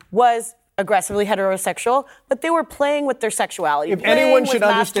Kiss was aggressively heterosexual, but they were playing with their sexuality. If anyone should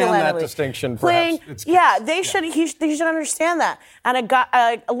understand that distinction, perhaps it's Kiss. Yeah, they should understand that. And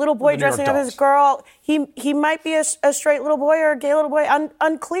a little boy dressing up as a girl, he might be a straight little boy or a gay little boy,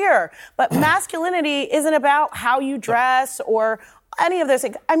 unclear. But masculinity isn't about how you dress or any of those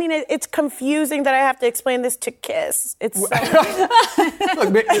things. I mean, it's confusing that I have to explain this to Kiss. It's look,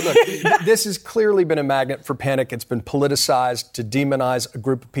 this has clearly been a magnet for panic. It's been politicized to demonize a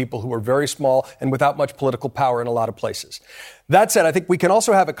group of people who are very small and without much political power in a lot of places. That said, I think we can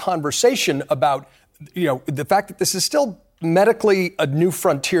also have a conversation about, the fact that this is still medically a new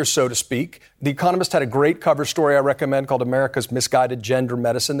frontier, so to speak. The Economist had a great cover story I recommend called America's Misguided Gender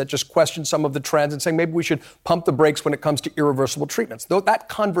Medicine that just questioned some of the trends and saying maybe we should pump the brakes when it comes to irreversible treatments. Though that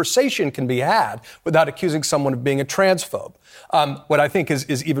conversation can be had without accusing someone of being a transphobe. What I think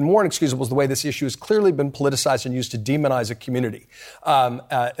is even more inexcusable is the way this issue has clearly been politicized and used to demonize a community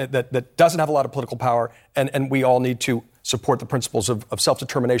that doesn't have a lot of political power, and we all need to support the principles of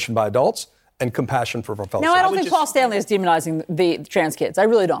self-determination by adults and compassion for our fellow No, I don't think Paul Stanley is demonizing the trans kids. I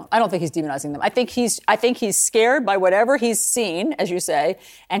really don't. I don't think he's demonizing them. I think he's scared by whatever he's seen, as you say,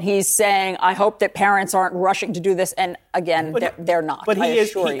 and he's saying, I hope that parents aren't rushing to do this. And again, they're not. But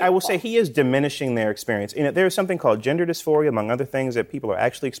I will say he is diminishing their experience. There's something called gender dysphoria, among other things, that people are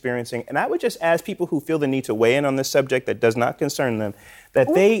actually experiencing. And I would just ask people who feel the need to weigh in on this subject that does not concern them,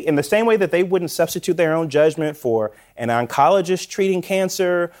 that they, in the same way that they wouldn't substitute their own judgment for an oncologist treating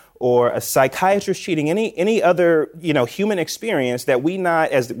cancer or a psychiatrist treating any other human experience, that we not,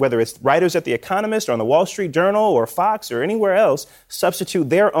 as whether it's writers at The Economist or on the Wall Street Journal or Fox or anywhere else, substitute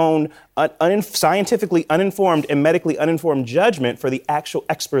their own scientifically uninformed and medically uninformed judgment for the actual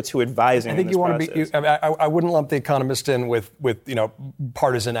experts who advise in this process. I think you want to be. I wouldn't lump The Economist in with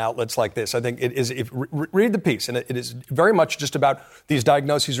partisan outlets like this. I think it is. Read the piece, and it is very much just about these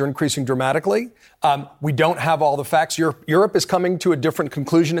diagnoses are increasing dramatically. We don't have all the facts. Europe is coming to a different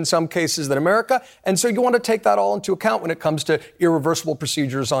conclusion in some cases than America, and so you want to take that all into account when it comes to irreversible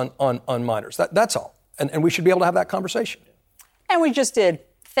procedures on minors. That's all, and we should be able to have that conversation. And we just did.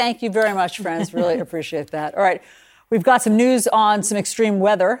 Thank you very much, friends. Really appreciate that. All right. We've got some news on some extreme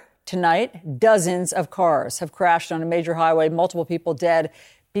weather tonight. Dozens of cars have crashed on a major highway. Multiple people dead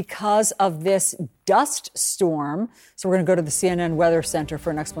because of this dust storm. So we're going to go to the CNN Weather Center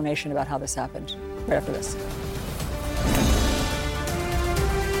for an explanation about how this happened right after this.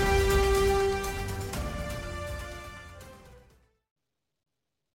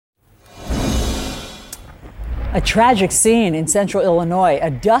 A tragic scene in central Illinois. A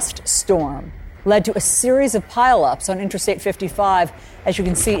dust storm led to a series of pileups on Interstate 55, as you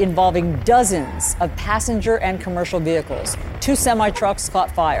can see, involving dozens of passenger and commercial vehicles. 2 semi-trucks caught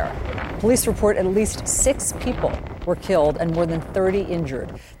fire. Police report at least 6 people were killed and more than 30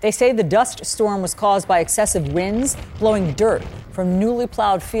 injured. They say the dust storm was caused by excessive winds blowing dirt from newly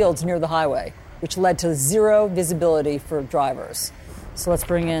plowed fields near the highway, which led to zero visibility for drivers. So let's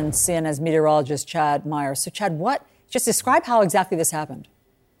bring in CNN's meteorologist, Chad Myers. So, Chad, just describe how exactly this happened.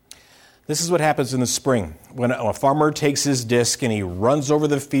 This is what happens in the spring when a farmer takes his disc and he runs over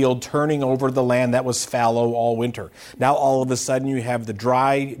the field, turning over the land that was fallow all winter. Now, all of a sudden, you have the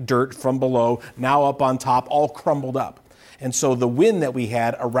dry dirt from below, now up on top, all crumbled up. And so the wind that we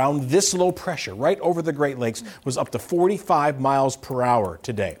had around this low pressure, right over the Great Lakes, was up to 45 miles per hour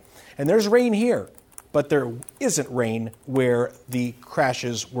today. And there's rain here. But there isn't rain where the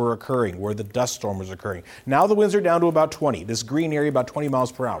crashes were occurring, where the dust storm was occurring. Now the winds are down to about 20, this green area about 20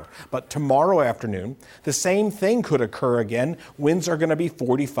 miles per hour. But tomorrow afternoon, the same thing could occur again. Winds are going to be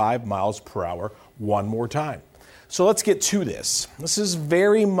 45 miles per hour one more time. So let's get to this. This is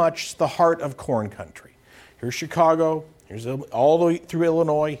very much the heart of corn country. Here's Chicago. Here's all the way through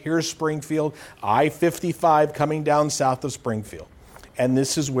Illinois. Here's Springfield. I-55 coming down south of Springfield. And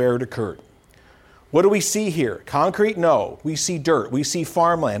this is where it occurred. What do we see here? Concrete? No. We see dirt. We see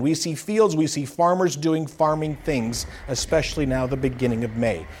farmland. We see fields. We see farmers doing farming things, especially now the beginning of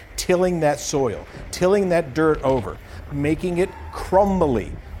May. Tilling that soil, tilling that dirt over, making it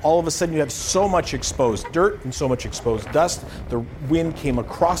crumbly. All of a sudden you have so much exposed dirt and so much exposed dust. The wind came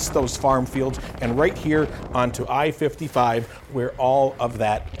across those farm fields and right here onto I-55 where all of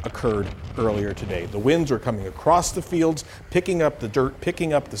that occurred earlier today. The winds were coming across the fields, picking up the dirt,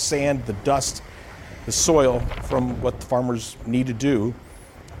 picking up the sand, the dust, the soil from what the farmers need to do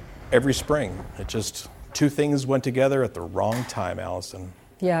every spring. It just, 2 things went together at the wrong time, Allison.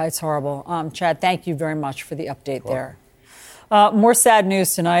 Yeah, it's horrible. Chad, thank you very much for the update there. More sad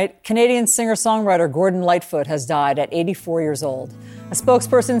news tonight. Canadian singer-songwriter Gordon Lightfoot has died at 84 years old. A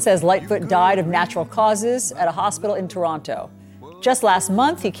spokesperson says Lightfoot died of natural causes at a hospital in Toronto. Just last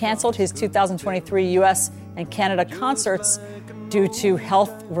month, he canceled his 2023 U.S. and Canada concerts due to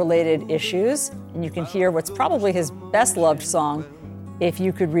health-related issues. And you can hear what's probably his best-loved song, If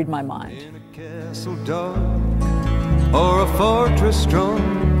You Could Read My Mind. In a castle dark or a fortress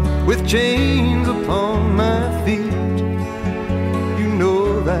strong with chains upon my feet, you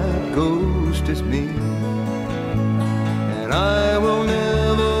know that ghost is me, and I will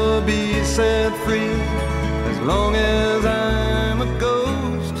never be set free as long as I'm a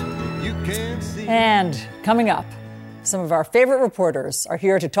ghost you can't see. And coming up, some of our favorite reporters are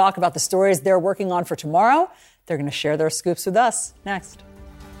here to talk about the stories they're working on for tomorrow. They're going to share their scoops with us next.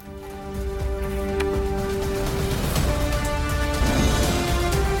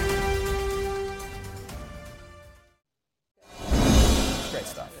 Great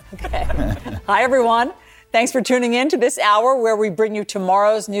stuff. Okay. Hi, everyone. Thanks for tuning in to this hour where we bring you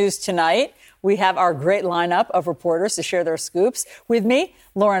tomorrow's news tonight. We have our great lineup of reporters to share their scoops. With me,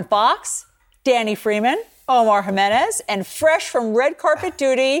 Lauren Fox, Danny Freeman, Omar Jimenez, and fresh from red carpet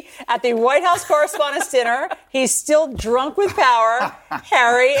duty at the White House Correspondents' Dinner, he's still drunk with power,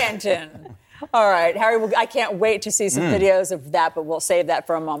 Harry Enton. All right, Harry, I can't wait to see some videos of that, but we'll save that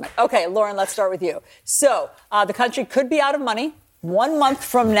for a moment. Okay, Lauren, let's start with you. So the country could be out of money 1 month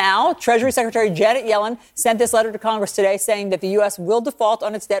from now. Treasury Secretary Janet Yellen sent this letter to Congress today saying that the U.S. will default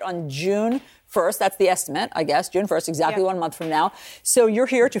on its debt on June 1st. That's the estimate, I guess. June 1st, exactly 1 month from now. So you're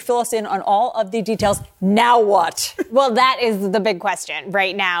here to fill us in on all of the details. Now what? Well, that is the big question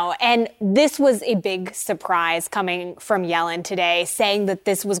right now. And this was a big surprise coming from Yellen today, saying that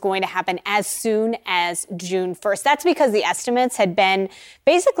this was going to happen as soon as June 1st. That's because the estimates had been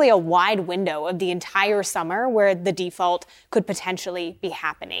basically a wide window of the entire summer where the default could potentially be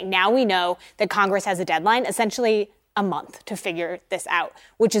happening. Now we know that Congress has a deadline, essentially a month, to figure this out,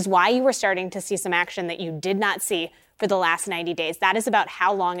 which is why you were starting to see some action that you did not see for the last 90 days. That is about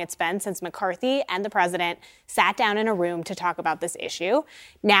how long it's been since McCarthy and the president sat down in a room to talk about this issue.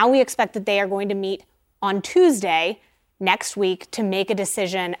 Now we expect that they are going to meet on Tuesday next week to make a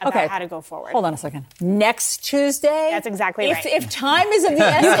decision about how to go forward. Hold on a second. Next Tuesday? That's exactly right. If time is of the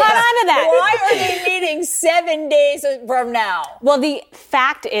essence, you caught on to that. Why are they meeting 7 days from now? Well, the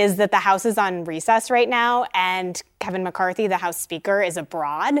fact is that the House is on recess right now, and Kevin McCarthy, the House Speaker, is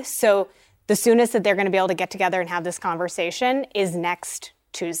abroad. So the soonest that they're going to be able to get together and have this conversation is next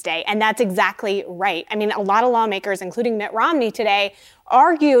Tuesday. And that's exactly right. I mean, a lot of lawmakers, including Mitt Romney today,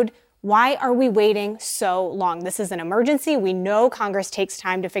 argued, why are we waiting so long? This is an emergency. We know Congress takes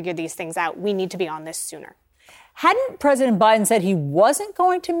time to figure these things out. We need to be on this sooner. Hadn't President Biden said he wasn't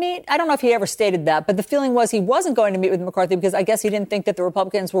going to meet? I don't know if he ever stated that, but the feeling was he wasn't going to meet with McCarthy because I guess he didn't think that the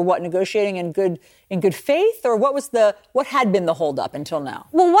Republicans were negotiating in good faith, or what had been the holdup until now?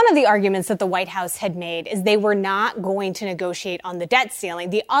 Well, one of the arguments that the White House had made is they were not going to negotiate on the debt ceiling.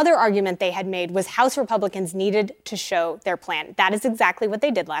 The other argument they had made was House Republicans needed to show their plan. That is exactly what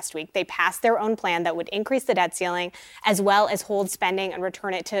they did last week. They passed their own plan that would increase the debt ceiling as well as hold spending and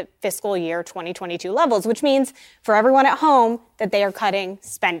return it to fiscal year 2022 levels, which means for everyone at home that they are cutting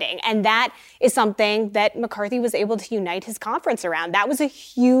spending. And that is something that McCarthy was able to unite his conference around. That was a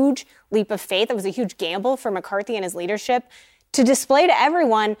huge leap of faith. It was a huge gamble for McCarthy and his leadership to display to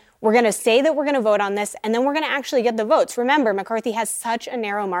everyone, we're going to say that we're going to vote on this, and then we're going to actually get the votes. Remember, McCarthy has such a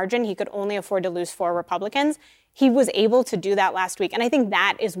narrow margin. He could only afford to lose 4 Republicans. He was able to do that last week. And I think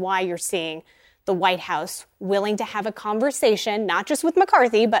that is why you're seeing the White House willing to have a conversation, not just with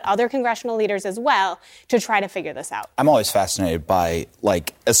McCarthy, but other congressional leaders as well, to try to figure this out. I'm always fascinated by,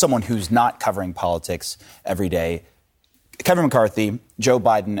 as someone who's not covering politics every day, Kevin McCarthy, Joe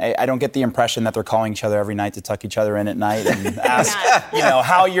Biden, I don't get the impression that they're calling each other every night to tuck each other in at night and ask,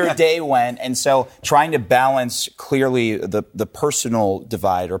 how your day went. And so trying to balance clearly the personal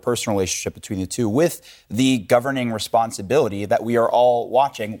divide or personal relationship between the two with the governing responsibility that we are all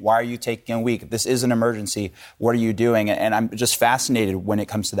watching. Why are you taking a week? This is an emergency. What are you doing? And I'm just fascinated when it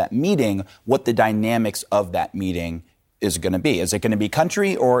comes to that meeting, what the dynamics of that meeting is going to be. Is it going to be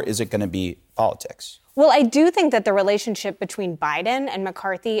country or is it going to be politics? Well, I do think that the relationship between Biden and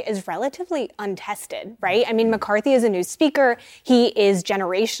McCarthy is relatively untested, right? I mean, McCarthy is a new speaker. He is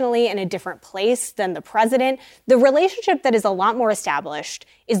generationally in a different place than the president. The relationship that is a lot more established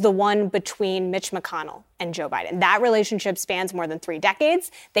is the one between Mitch McConnell and Joe Biden. That relationship spans more than 3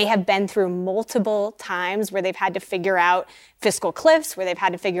 decades. They have been through multiple times where they've had to figure out fiscal cliffs, where they've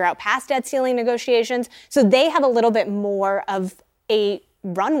had to figure out past debt ceiling negotiations. So they have a little bit more of a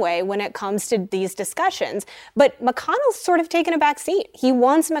runway when it comes to these discussions. But McConnell's sort of taken a back seat. He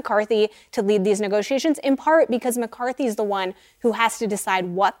wants McCarthy to lead these negotiations, in part because McCarthy is the one who has to decide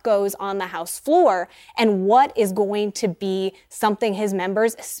what goes on the House floor and what is going to be something his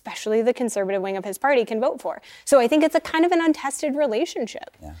members, especially the conservative wing of his party, can vote for. So I think it's a kind of an untested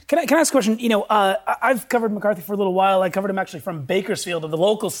relationship. Yeah. Can I ask a question? I've covered McCarthy for a little while. I covered him actually from Bakersfield, of the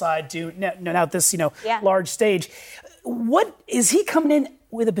local side, to now at this, large stage. What is he coming in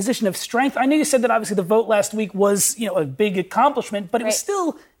with a position of strength? I know you said that obviously the vote last week was, a big accomplishment, but it was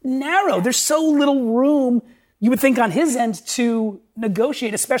still narrow. There's so little room, you would think, on his end to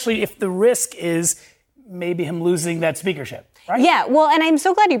negotiate, especially if the risk is maybe him losing that speakership. Right? Yeah, well, and I'm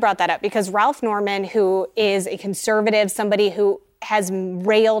so glad you brought that up because Ralph Norman, who is a conservative, somebody who has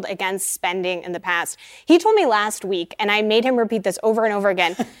railed against spending in the past, he told me last week, and I made him repeat this over and over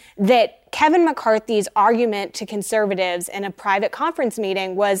again, that Kevin McCarthy's argument to conservatives in a private conference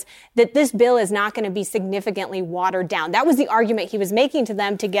meeting was that this bill is not going to be significantly watered down. That was the argument he was making to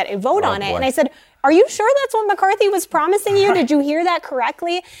them to get a vote on it. And I said, are you sure that's what McCarthy was promising you? Did you hear that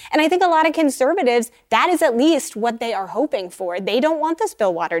correctly? And I think a lot of conservatives, that is at least what they are hoping for. They don't want this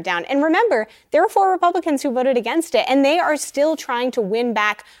bill watered down. And remember, there were 4 Republicans who voted against it, and they are still trying to win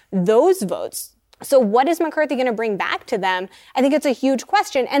back those votes. So what is McCarthy going to bring back to them? I think it's a huge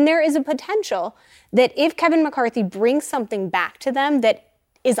question. And there is a potential that if Kevin McCarthy brings something back to them that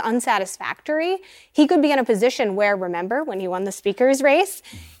is unsatisfactory, he could be in a position where, remember, when he won the speaker's race,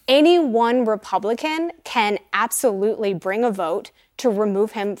 any one Republican can absolutely bring a vote to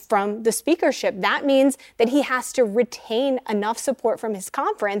remove him from the speakership. That means that he has to retain enough support from his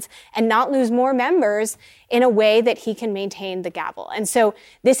conference and not lose more members in a way that he can maintain the gavel. And so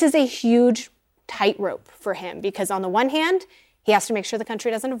this is a huge tightrope for him because on the one hand, he has to make sure the country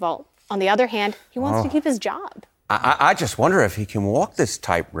doesn't evolve. On the other hand, he wants to keep his job. I just wonder if he can walk this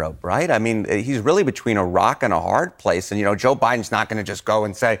tightrope, right? I mean, he's really between a rock and a hard place. And, you know, Joe Biden's not going to just go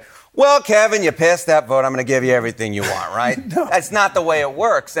and say, well, Kevin, you passed that vote. I'm going to give you everything you want, right? No. That's not the way it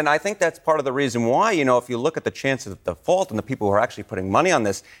works. And I think that's part of the reason why, you know, if you look at the chance of default and the people who are actually putting money on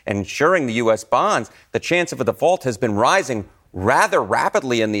this and insuring the U.S. bonds, the chance of a default has been rising rather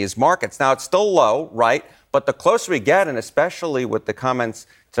rapidly in these markets. Now, it's still low, right? But the closer we get, and especially with the comments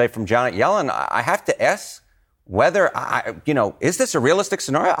today from Janet Yellen, I have to ask, whether, is this a realistic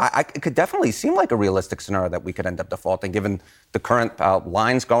scenario? It could definitely seem like a realistic scenario that we could end up defaulting given the current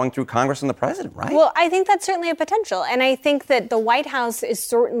lines going through Congress and the president, right? Well, I think that's certainly a potential. And I think that the White House is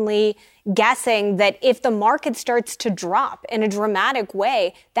certainly guessing that if the market starts to drop in a dramatic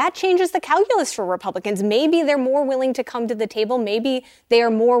way, that changes the calculus for Republicans. Maybe they're more willing to come to the table. Maybe they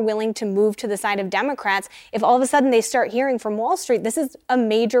are more willing to move to the side of Democrats. If all of a sudden they start hearing from Wall Street, this is a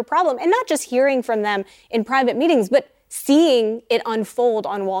major problem. And not just hearing from them in private meetings, but seeing it unfold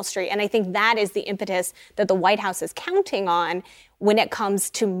on Wall Street. And I think that is the impetus that the White House is counting on when it comes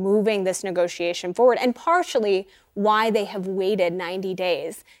to moving this negotiation forward, and partially why they have waited 90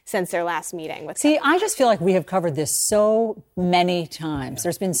 days since their last meeting with See, I just feel like we have covered this so many times.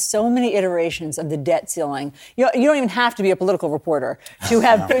 There's been so many iterations of the debt ceiling. You don't even have to be a political reporter to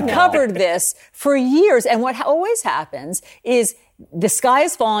have covered this for years. And what always happens is the sky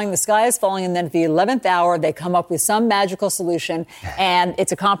is falling, and then at the 11th hour, they come up with some magical solution, and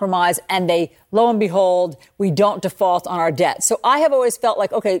it's a compromise, and they, lo and behold, we don't default on our debt. So I have always felt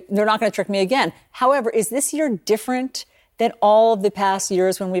like, okay, they're not going to trick me again. However, is this year different than all of the past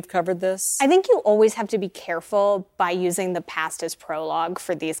years when we've covered this? I think you always have to be careful by using the past as prologue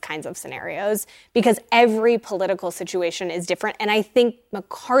for these kinds of scenarios because every political situation is different. And I think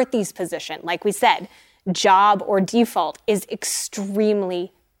McCarthy's position, like we said, job or default is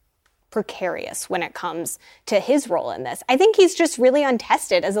extremely precarious when it comes to his role in this. I think he's just really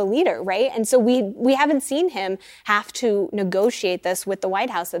untested as a leader, right? And so we haven't seen him have to negotiate this with the White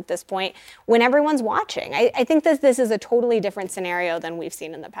House at this point when everyone's watching. I think that this is a totally different scenario than we've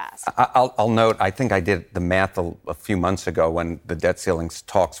seen in the past. I'll note, I think I did the math a few months ago when the debt ceiling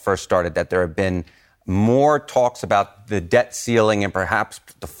talks first started, that there have been more talks about the debt ceiling and perhaps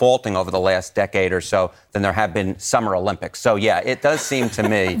defaulting over the last decade or so than there have been Summer Olympics. So, yeah, it does seem to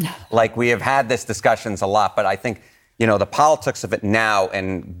me like we have had this discussions a lot, but I think, you know, the politics of it now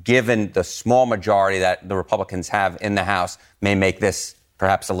and given the small majority that the Republicans have in the House may make this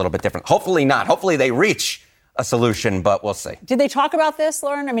perhaps a little bit different. Hopefully not. Hopefully they reach a solution, but we'll see. Did they talk about this,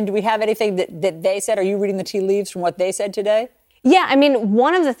 Lauren? I mean, do we have anything that they said? Are you reading the tea leaves from what they said today? Yeah, I mean,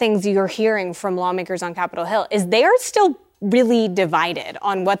 one of the things you're hearing from lawmakers on Capitol Hill is they are still really divided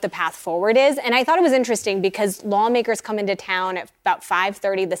on what the path forward is. And I thought it was interesting because lawmakers come into town at about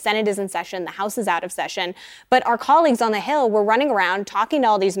 5:30. The Senate is in session. The House is out of session. But our colleagues on the Hill were running around talking to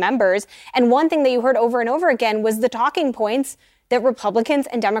all these members. And one thing that you heard over and over again was the talking points that Republicans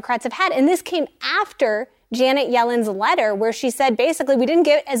and Democrats have had. And this came after Janet Yellen's letter where she said, basically, we didn't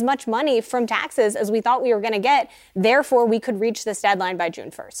get as much money from taxes as we thought we were going to get. Therefore, we could reach this deadline by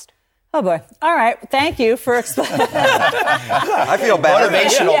June 1st. Oh, boy. All right. Thank you for explaining. I feel better.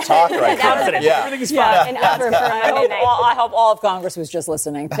 Motivational talk right there. Yeah. Everything is fine. I hope all of Congress was just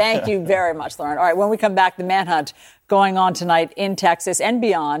listening. Thank you very much, Lauren. All right. When we come back, the manhunt going on tonight in Texas and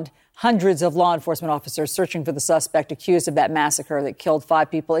beyond. Hundreds of law enforcement officers searching for the suspect accused of that massacre that killed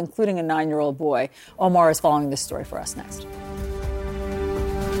 5 people, including a 9-year-old boy. Omar is following this story for us next.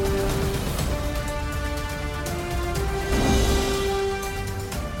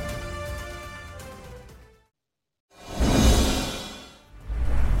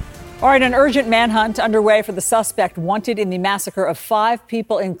 All right, an urgent manhunt underway for the suspect wanted in the massacre of 5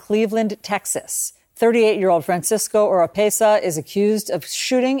 people in Cleveland, Texas. 38-year-old Francisco Oropesa is accused of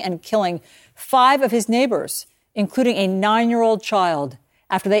shooting and killing 5 of his neighbors, including a 9-year-old child,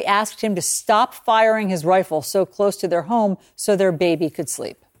 after they asked him to stop firing his rifle so close to their home so their baby could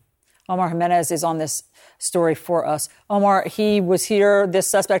sleep. Omar Jimenez is on this story for us. Omar, this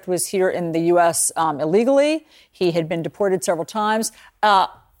suspect was here in the U.S. Illegally. He had been deported several times.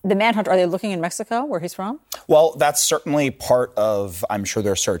 The manhunt, are they looking in Mexico, where he's from? Well, that's certainly part of, I'm sure,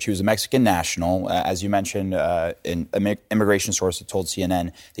 their search. He was a Mexican national. As you mentioned, an immigration source had told CNN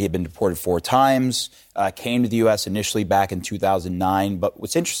that he had been deported 4 times, came to the U.S. initially back in 2009. But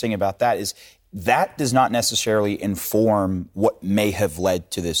what's interesting about that is that does not necessarily inform what may have led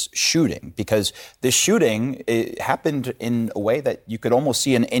to this shooting, because this shooting happened in a way that you could almost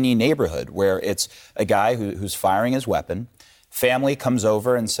see in any neighborhood, where it's a guy who's firing his weapon. Family comes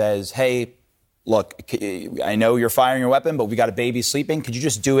over and says, hey, look, I know you're firing your weapon, but we got a baby sleeping. Could you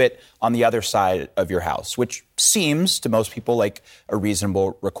just do it on the other side of your house? Which seems to most people like a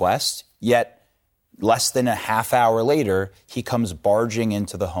reasonable request. Yet less than a half hour later, he comes barging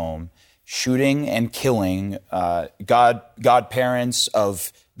into the home, shooting and killing godparents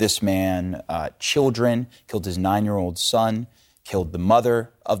of this man, children, killed his 9-year-old son, killed the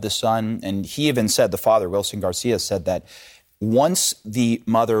mother of the son. And he even said, the father, Wilson Garcia, said that once the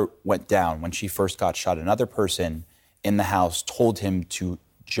mother went down, when she first got shot, another person in the house told him to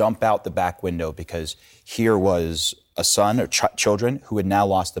jump out the back window, because here was a son or children who had now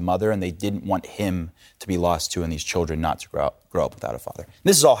lost the mother, and they didn't want him to be lost too, and these children not to grow up without a father.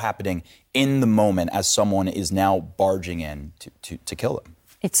 This is all happening in the moment as someone is now barging in to kill them.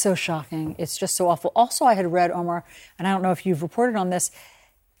 It's so shocking. It's just so awful. Also, I had read, Omar, and I don't know if you've reported on this,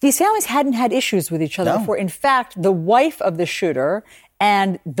 these families hadn't had issues with each other before. In fact, the wife of the shooter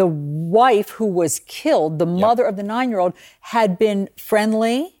and the wife who was killed, the mother of the 9-year-old, had been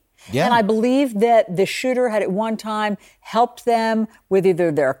friendly. Yeah. And I believe that the shooter had at one time helped them with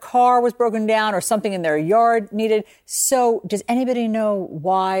either their car was broken down or something in their yard needed. So does anybody know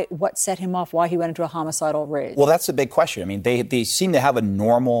what set him off, why he went into a homicidal rage? Well, that's a big question. I mean, they seem to have a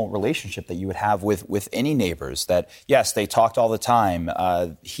normal relationship that you would have with any neighbors, that, yes, they talked all the time.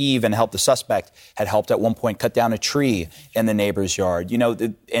 He even helped, the suspect had helped at one point cut down a tree in the neighbor's yard. You know,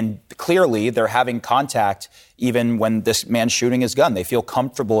 and clearly they're having contact even when this man's shooting his gun. They feel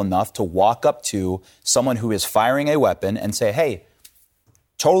comfortable enough to walk up to someone who is firing a weapon and say, hey,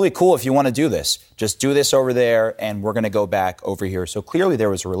 totally cool if you want to do this. Just do this over there, and we're going to go back over here. So clearly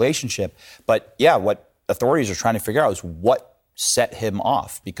there was a relationship. But, yeah, what authorities are trying to figure out is what set him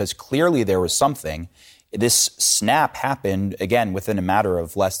off, because clearly there was something. This snap happened, again, within a matter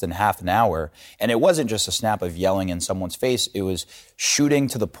of less than half an hour. And it wasn't just a snap of yelling in someone's face. It was shooting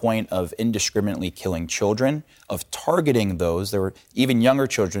to the point of indiscriminately killing children, of targeting those. There were even younger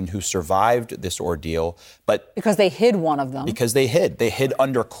children who survived this ordeal. But because they hid one of them. Because they hid. They hid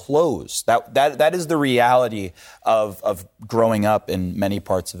under clothes. That is the reality of growing up in many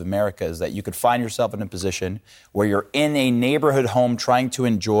parts of America, is that you could find yourself in a position where you're in a neighborhood home trying to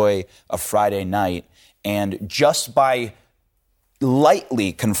enjoy a Friday night, and just by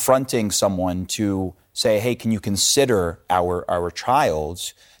lightly confronting someone to say, hey, can you consider our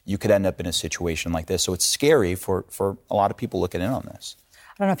child, you could end up in a situation like this. So it's scary for a lot of people looking in on this.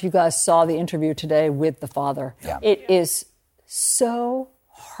 I don't know if you guys saw the interview today with the father. Yeah. It is so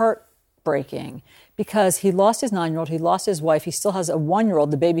heartbreaking, because he lost his 9-year-old, he lost his wife, he still has a 1-year-old,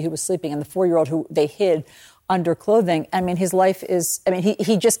 the baby who was sleeping, and the 4-year-old who they hid under clothing. I mean, his life is,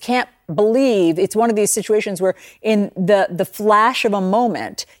 he just can't believe. It's one of these situations where in the flash of a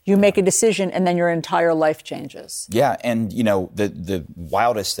moment, you make a decision and then your entire life changes. Yeah, and, you know, the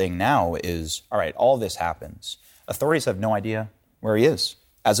wildest thing now is, all right, all this happens. Authorities have no idea where he is.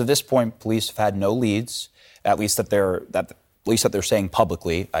 As of this point, police have had no leads, at least that they're saying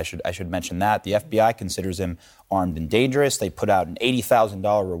publicly. I should mention that. The FBI considers him armed and dangerous. They put out an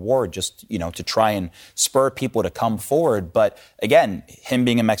 $80,000 reward just, to try and spur people to come forward. But again, him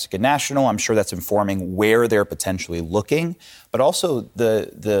being a Mexican national, I'm sure that's informing where they're potentially looking. But also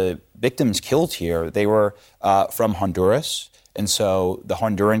the victims killed here, they were from Honduras. And so the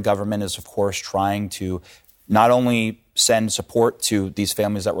Honduran government is, of course, trying to not only send support to these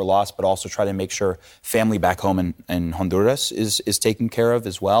families that were lost, but also try to make sure family back home in Honduras is taken care of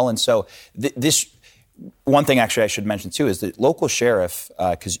as well. And so this one thing actually I should mention too is the local sheriff,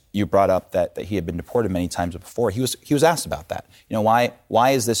 because you brought up that he had been deported many times before. He was asked about that. Why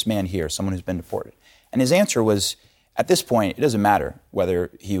is this man here, someone who's been deported? And his answer was, at this point, it doesn't matter whether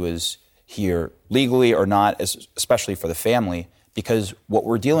he was here legally or not, especially for the family, because what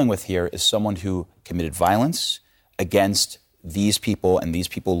we're dealing with here is someone who committed violence against these people, and these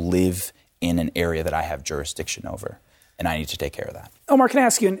people live in an area that I have jurisdiction over, and I need to take care of that. Omar, can I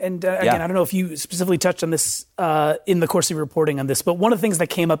ask you, and again, I don't know if you specifically touched on this in the course of your reporting on this, but one of the things that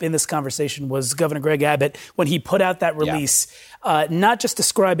came up in this conversation was Governor Greg Abbott, when he put out that release, not just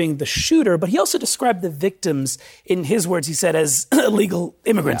describing the shooter, but he also described the victims, in his words, he said, as illegal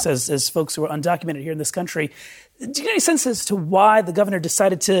immigrants, as folks who are undocumented here in this country. Do you get any sense as to why the governor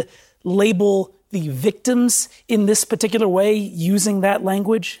decided to label the victims in this particular way, using that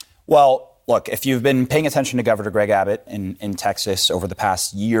language? Well, look, if you've been paying attention to Governor Greg Abbott in Texas over the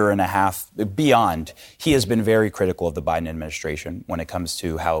past year and a half, beyond, he has been very critical of the Biden administration when it comes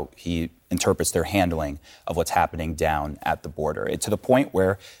to how he interprets their handling of what's happening down at the border. To the point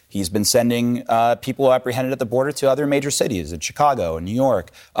where he's been sending people apprehended at the border to other major cities, in Chicago and New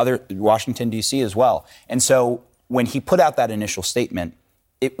York, Washington, D.C. as well. And so when he put out that initial statement,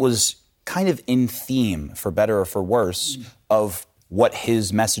 it was kind of in theme, for better or for worse, of what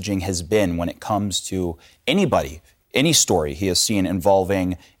his messaging has been when it comes to anybody, any story he has seen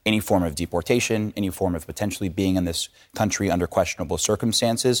involving any form of deportation, any form of potentially being in this country under questionable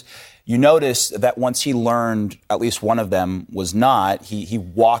circumstances. You notice that once he learned at least one of them was not, he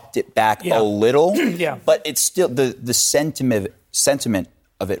walked it back a little, but it's still the sentiment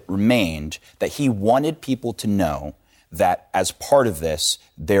of it remained that he wanted people to know that as part of this,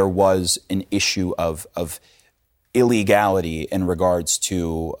 there was an issue of illegality in regards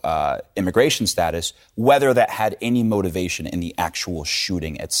to immigration status, whether that had any motivation in the actual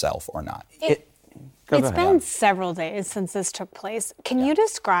shooting itself or not. It's been several days since this took place. Can you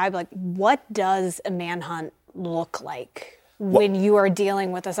describe, what does a manhunt look like when you are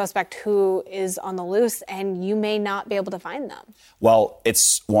dealing with a suspect who is on the loose and you may not be able to find them? Well,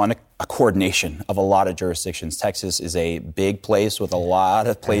 it's a coordination of a lot of jurisdictions. Texas is a big place with a lot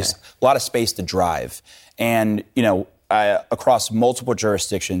of space to drive. And, across multiple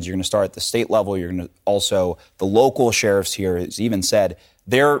jurisdictions, you're going to start at the state level. You're going to also, the local sheriffs here has even said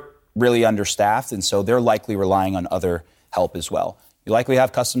they're really understaffed, and so they're likely relying on other help as well. You likely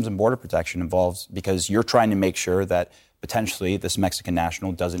have Customs and Border Protection involved because you're trying to make sure that potentially this Mexican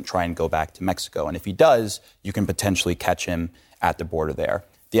national doesn't try and go back to Mexico. And if he does, you can potentially catch him at the border there.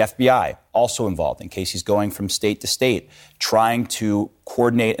 The FBI also involved in case he's going from state to state, trying to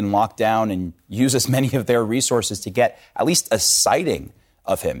coordinate and lock down and use as many of their resources to get at least a sighting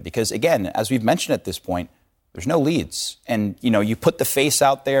of him. Because again, as we've mentioned at this point, there's no leads. And, you put the face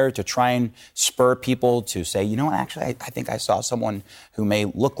out there to try and spur people to say, actually, I think I saw someone who may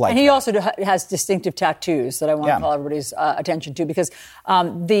look like And he also has distinctive tattoos that I want to call everybody's attention to, because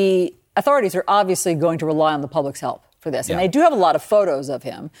the authorities are obviously going to rely on the public's help for this. And they do have a lot of photos of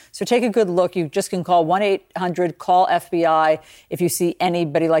him. So take a good look. You just can call 1-800-CALL-FBI if you see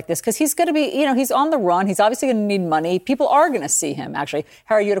anybody like this, because he's going to be, he's on the run. He's obviously going to need money. People are going to see him, actually.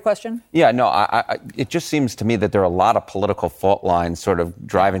 Harry, you had a question? Yeah, no, it just seems to me that there are a lot of political fault lines sort of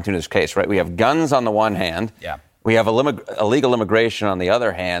driving through this case, right? We have guns on the one hand. Yeah. We have illegal immigration on the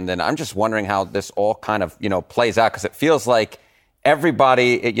other hand. And I'm just wondering how this all kind of, plays out, because it feels like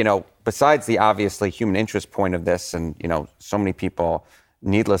everybody, besides the obviously human interest point of this and, so many people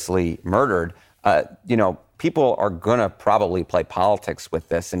needlessly murdered, people are going to probably play politics with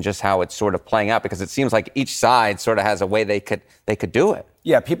this and just how it's sort of playing out, because it seems like each side sort of has a way they could do it.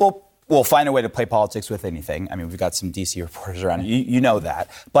 Yeah, people will find a way to play politics with anything. I mean, we've got some D.C. reporters around. You know that.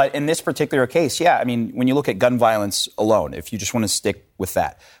 But in this particular case, when you look at gun violence alone, if you just want to stick with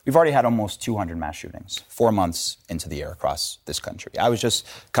that, we've already had almost 200 mass shootings 4 months into the year across this country. I was just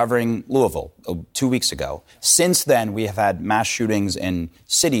covering Louisville 2 weeks ago. Since then, we have had mass shootings in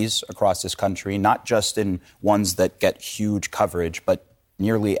cities across this country, not just in ones that get huge coverage, but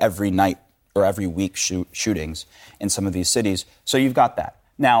nearly every night or every week shootings in some of these cities. So you've got that.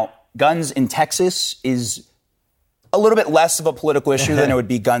 Now, guns in Texas is a little bit less of a political issue than it would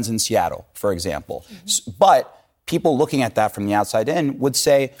be guns in Seattle, for example. But people looking at that from the outside in would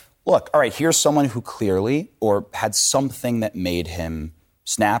say, look, all right, here's someone who clearly or had something that made him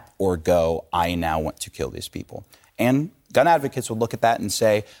snap or go, I now want to kill these people. And gun advocates would look at that and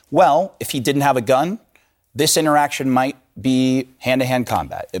say, well, if he didn't have a gun, this interaction might be hand-to-hand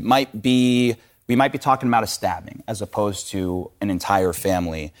combat. It might be, we might be talking about a stabbing as opposed to an entire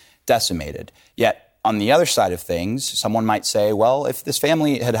family decimated. Yet, on the other side of things, someone might say, well, if this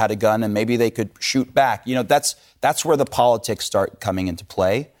family had had a gun and maybe they could shoot back, that's where the politics start coming into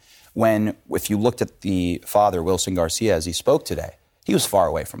play. If you looked at the father, Wilson Garcia, as he spoke today, he was far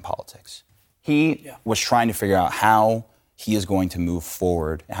away from politics. He was trying to figure out how he is going to move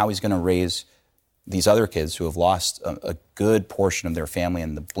forward, how he's going to raise these other kids who have lost a good portion of their family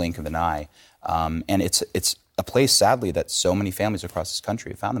in the blink of an eye. And it's a place, sadly, that so many families across this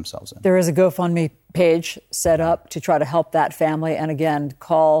country have found themselves in. There is a GoFundMe page set up to try to help that family. And again,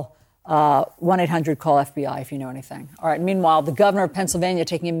 call 1-800-CALL-FBI if you know anything. All right. Meanwhile, the governor of Pennsylvania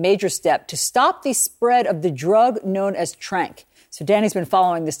taking a major step to stop the spread of the drug known as tranq. So Danny's been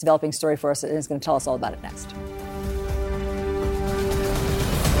following this developing story for us and is going to tell us all about it next.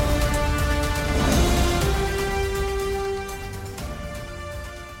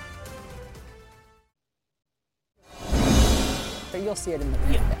 But you'll see it in the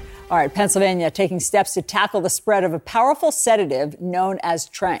video. All right, Pennsylvania taking steps to tackle the spread of a powerful sedative known as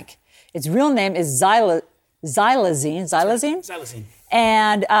tranq. Its real name is xylazine. Xylazine.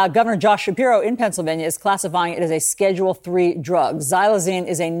 And Governor Josh Shapiro in Pennsylvania is classifying it as a Schedule III drug. Xylazine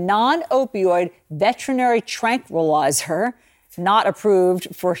is a non-opioid veterinary tranquilizer not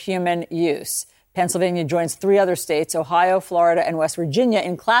approved for human use. Pennsylvania joins 3 other states, Ohio, Florida, and West Virginia,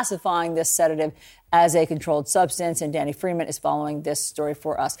 in classifying this sedative as a controlled substance. And Danny Freeman is following this story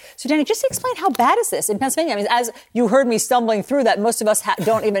for us. So, Danny, just explain how bad is this in Pennsylvania? I mean, as you heard me stumbling through that, most of us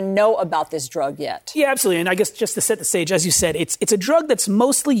don't even know about this drug yet. Yeah, absolutely. And I guess just to set the stage, as you said, it's a drug that's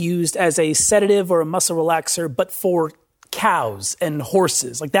mostly used as a sedative or a muscle relaxer, but for cows and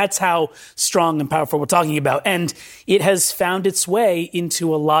horses. Like, that's how strong and powerful we're talking about. And it has found its way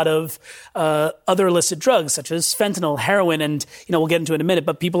into a lot of other illicit drugs, such as fentanyl, heroin, and, we'll get into it in a minute,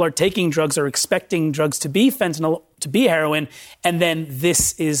 but people are taking drugs or expecting drugs to be fentanyl, to be heroin, and then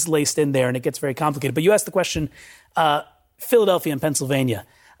this is laced in there, and it gets very complicated. But you asked the question, Philadelphia and Pennsylvania,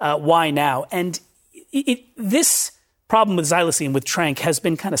 why now? And this problem with xylazine, with tranq, has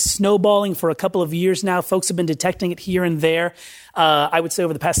been kind of snowballing for a couple of years now. Folks have been detecting it here and there. I would say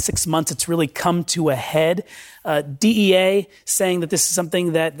over the past 6 months, it's really come to a head. DEA saying that this is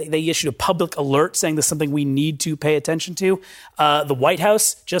something that they issued a public alert saying this is something we need to pay attention to. The White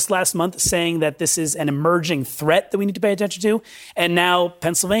House just last month saying that this is an emerging threat that we need to pay attention to. And now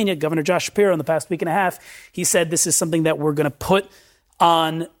Pennsylvania, Governor Josh Shapiro in the past week and a half, he said this is something that we're going to put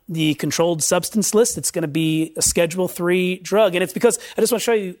on the controlled substance list. It's going to be a Schedule III drug. And it's because I just want to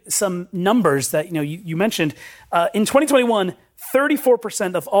show you some numbers that, you mentioned. In 2021,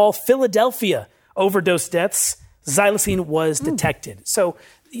 34% of all Philadelphia overdose deaths, xylazine was detected. So,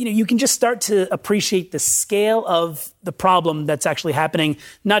 you can just start to appreciate the scale of the problem that's actually happening,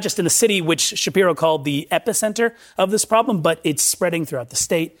 not just in the city, which Shapiro called the epicenter of this problem, but it's spreading throughout the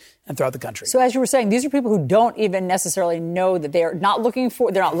state and throughout the country. So as you were saying, these are people who don't even necessarily know that they're not looking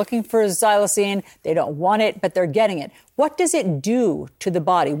for xylazine. They don't want it, but they're getting it. What does it do to the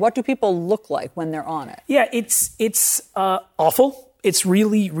body? What do people look like when they're on it? Yeah, it's awful. It's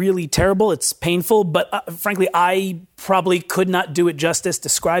really, really terrible. It's painful. But frankly, I probably could not do it justice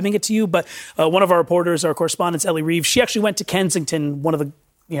describing it to you. But one of our reporters, our correspondent, Ellie Reeves, she actually went to Kensington, one of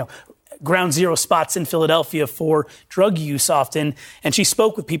the, ground zero spots in Philadelphia for drug use often. And she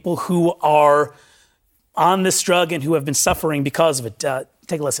spoke with people who are on this drug and who have been suffering because of it.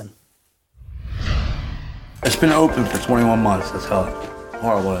 Take a listen. It's been open for 21 months. That's how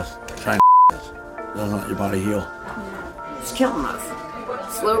horrible it is. Trying doesn't let your body heal. It's killing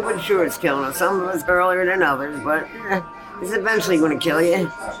us. Slow but sure it's killing us. Some of us earlier than others, but it's eventually going to kill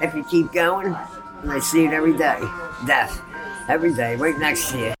you if you keep going. And I see it every day. Death. Every day, right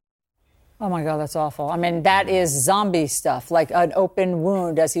next to you. Oh, my God, that's awful. I mean, that is zombie stuff, like an open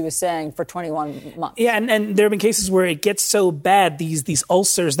wound, as he was saying, for 21 months. Yeah, and there have been cases where it gets so bad, these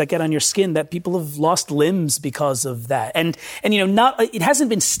ulcers that get on your skin, that people have lost limbs because of that. And it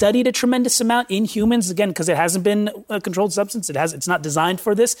hasn't been studied a tremendous amount in humans, again, because it hasn't been a controlled substance. It's not designed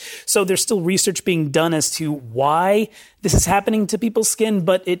for this. So there's still research being done as to why this is happening to people's skin,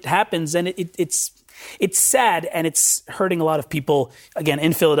 but it happens, and it's sad, and it's hurting a lot of people, again,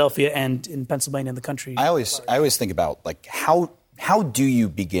 in Philadelphia and in Pennsylvania and the country. I always think about, like, how do you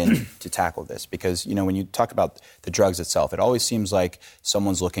begin to tackle this? Because, when you talk about the drugs itself, it always seems like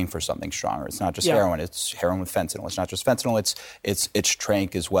someone's looking for something stronger. It's not just heroin. It's heroin with fentanyl. It's not just fentanyl. It's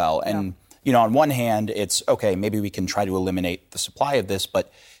tranq as well. And, on one hand, it's, okay, maybe we can try to eliminate the supply of this,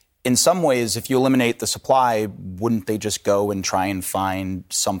 but in some ways, if you eliminate the supply, wouldn't they just go and try and find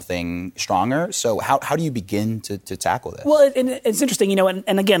something stronger? So how do you begin to tackle this? Well, it's interesting,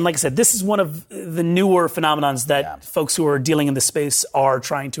 and again, like I said, this is one of the newer phenomenons that folks who are dealing in this space are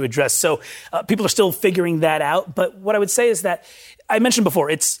trying to address. So people are still figuring that out. But what I would say is that I mentioned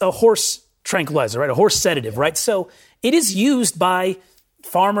before, it's a horse tranquilizer, right? A horse sedative, right? So it is used by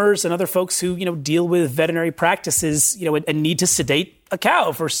farmers and other folks who, deal with veterinary practices, and need to sedate a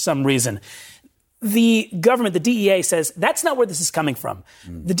cow for some reason. the government, the DEA, says that's not where this is coming from.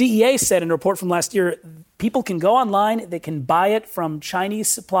 The DEA said in a report from last year, people can go online, they can buy it from Chinese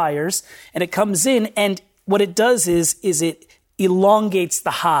suppliers, and it comes in, and what it does is it elongates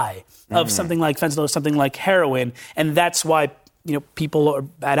the high of something like fentanyl or something like heroin, and that's why people or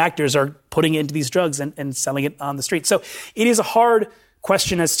bad actors are putting it into these drugs and selling it on the street. So it is a hard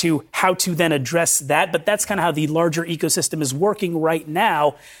question as to how to then address that, but that's kind of how the larger ecosystem is working right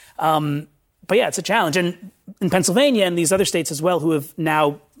now. But yeah, it's a challenge. And in Pennsylvania and these other states as well who have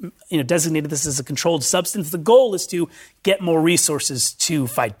now designated this as a controlled substance, the goal is to get more resources to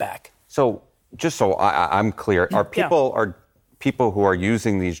fight back. So just so I'm clear, are people who are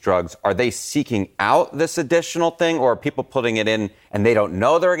using these drugs, are they seeking out this additional thing, or are people putting it in and they don't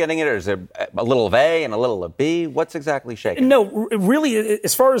know they're getting it, or is there a little of A and a little of B? What's exactly shaking? No, really,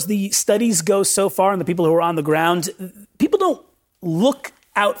 as far as the studies go so far and the people who are on the ground, people don't look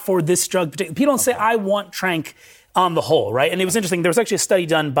out for this drug. People don't say, I want Trank on the whole, right? And it was interesting. There was actually a study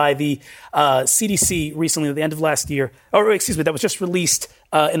done by the CDC recently at the end of last year, that was just released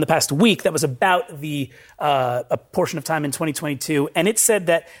in the past week, that was about a portion of time in 2022. And it said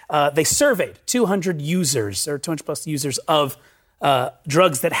that they surveyed 200 users or 200 plus users of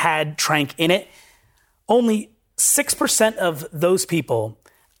drugs that had Trank in it. Only 6% of those people,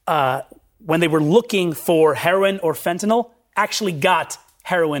 when they were looking for heroin or fentanyl, actually got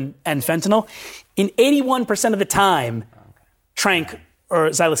heroin and fentanyl. In 81% of the time, Trank or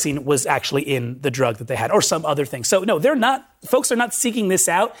xylazine was actually in the drug that they had, or some other thing. So no, folks are not seeking this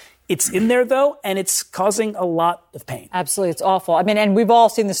out. It's in there, though, and it's causing a lot of pain. Absolutely. It's awful. I mean, and we've all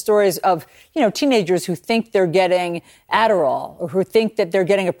seen the stories of, teenagers who think they're getting Adderall or who think that they're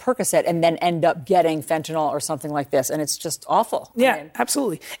getting a Percocet and then end up getting fentanyl or something like this. And it's just awful. Yeah,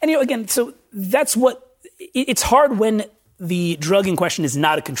 absolutely. And, again, so that's it's hard when the drug in question is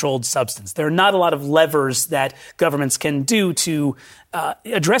not a controlled substance. There are not a lot of levers that governments can do to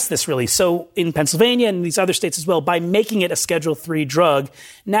address this, really. So in Pennsylvania and these other states as well, by making it a Schedule III drug,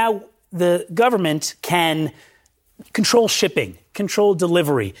 now the government can control shipping, control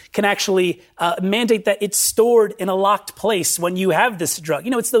delivery, can actually mandate that it's stored in a locked place when you have this drug.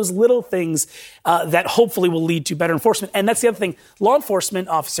 It's those little things that hopefully will lead to better enforcement. And that's the other thing. Law enforcement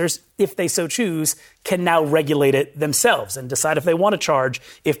officers, if they so choose, can now regulate it themselves and decide if they want to charge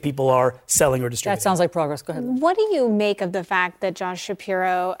if people are selling or distributing. That sounds like progress. Go ahead. What do you make of the fact that Josh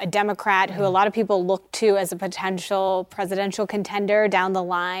Shapiro, a Democrat who a lot of people look to as a potential presidential contender down the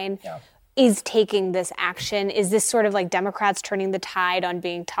line, is taking this action? Is this sort of like Democrats turning the tide on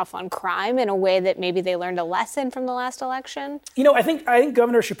being tough on crime in a way that maybe they learned a lesson from the last election? I think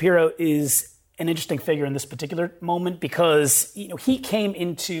Governor Shapiro is an interesting figure in this particular moment because, he came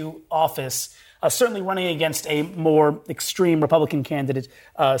into office certainly running against a more extreme Republican candidate,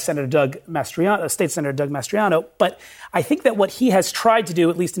 State Senator Doug Mastriano. But I think that what he has tried to do,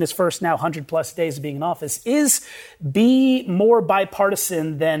 at least in his first now 100-plus days of being in office, is be more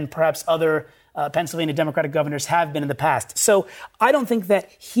bipartisan than perhaps other Pennsylvania Democratic governors have been in the past. So I don't think that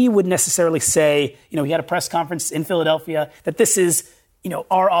he would necessarily say, he had a press conference in Philadelphia, that this is,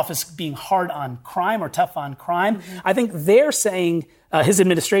 our office being hard on crime or tough on crime. Mm-hmm. I think they're saying, his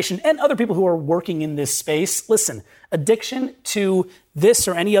administration and other people who are working in this space, listen, addiction to this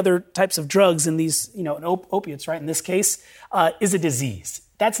or any other types of drugs in these, opiates, right, in this case, is a disease.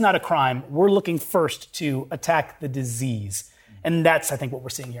 That's not a crime. We're looking first to attack the disease. And that's, I think, what we're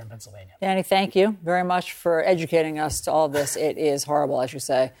seeing here in Pennsylvania. Danny, thank you very much for educating us to all of this. It is horrible, as you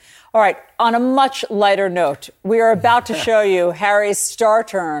say. All right, on a much lighter note, we are about to show you Harry's star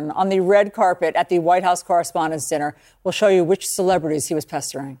turn on the red carpet at the White House Correspondents' Dinner. We'll show you which celebrities he was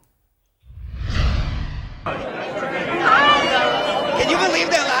pestering. Can you believe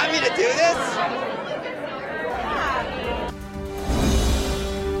they allowed me to do this?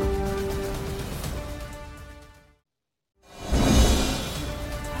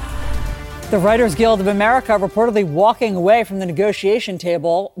 The Writers Guild of America reportedly walking away from the negotiation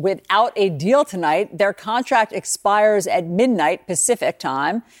table without a deal tonight. Their contract expires at midnight Pacific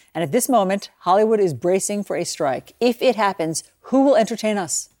time. And at this moment, Hollywood is bracing for a strike. If it happens, who will entertain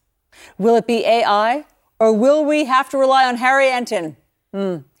us? Will it be AI or will we have to rely on Harry Enton?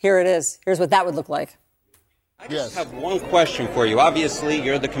 Here it is. Here's what that would look like. I just have one question for you. Obviously,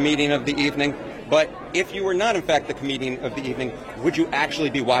 you're the comedian of the evening, but if you were not, in fact, the comedian of the evening, would you actually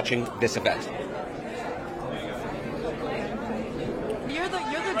be watching this event? You're the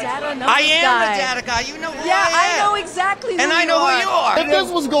data numbers I am guy. the data guy. You know who yeah, I am. I know exactly who and you I know are. who you are. If this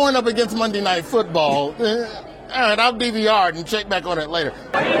was going up against Monday Night Football, All right, I'll DVR and check back on it later.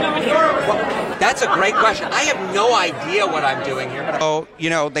 Well, that's a great question. I have no idea what I'm doing here.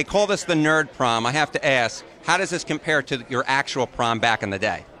 But they call this the nerd prom. I have to ask, how does this compare to your actual prom back in the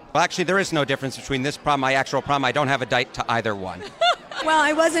day? Well, actually, there is no difference between this prom, my actual prom. I don't have a date to either one. Well,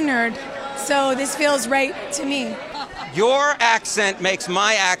 I was a nerd, so this feels right to me. Your accent makes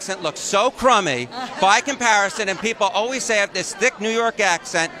my accent look so crummy by comparison, and people always say I have this thick New York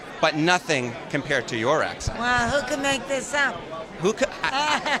accent, but nothing compared to your accent. Well, who can make this up? Who could?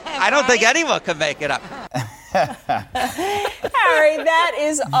 I don't think anyone could make it up. Harry, that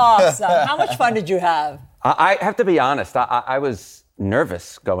is awesome. How much fun did you have? I have to be honest. I was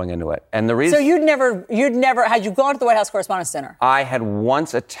nervous going into it, and the reason. So you'd never had you gone to the White House Correspondents' Dinner? I had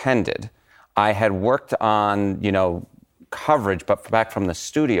once attended. I had worked on coverage, but back from the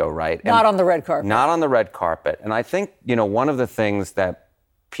studio, right? Not on the red carpet. Not on the red carpet. And I think one of the things that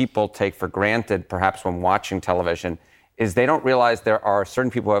people take for granted, perhaps when watching television, is they don't realize there are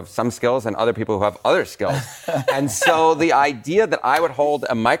certain people who have some skills and other people who have other skills. And so the idea that I would hold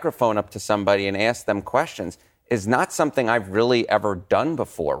a microphone up to somebody and ask them questions is not something I've really ever done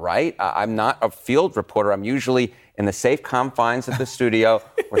before, right? I'm not a field reporter. I'm usually in the safe confines of the studio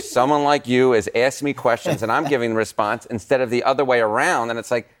where someone like you is asking me questions and I'm giving the response instead of the other way around. And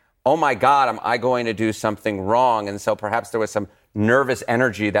it's like, oh my God, am I going to do something wrong? And so perhaps there was some nervous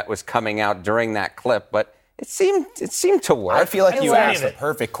energy that was coming out during that clip, but it seemed to work. I feel like you asked the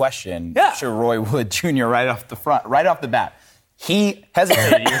perfect question to Roy Wood Jr. right off the bat. He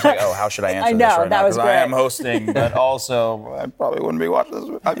hesitated. He was like, "Oh, how should I answer this right now? Because I am hosting, but also I probably wouldn't be watching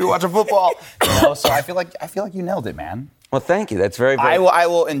this. I'd be watching football." So I feel like you nailed it, man. Well, thank you. That's very, very... I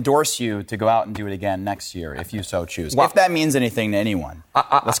will endorse you to go out and do it again next year if you so choose. Well, if that means anything to anyone,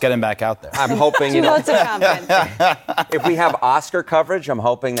 let's get him back out there. I'm hoping... Two votes of confidence. If we have Oscar coverage, I'm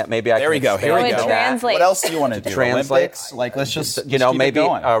hoping that maybe I can... There we go. Here we go. Translate. What else do you want to do? Translate. Olympics? Let's just maybe a Met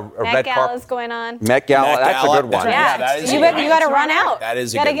red Gala carpet. is going on. Met Gala, that's a good one. Yeah, that is you got to run out. That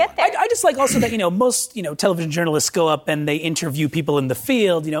is a good one. You got to get there. I just like also that, most, television journalists go up and they interview people in the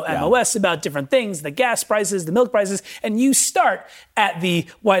field, MOS about different things, the gas prices, the milk prices, and you start at the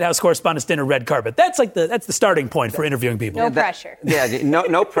White House Correspondents' Dinner red carpet. That's the starting point for interviewing people. No pressure.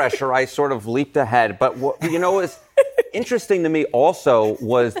 No pressure. I sort of leaped ahead. But what was interesting to me also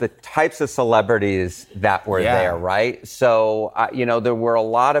was the types of celebrities that were there, right? So, there were a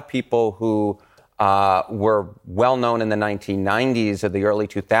lot of people who were well known in the 1990s or the early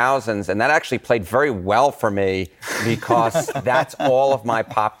 2000s, and that actually played very well for me because that's all of my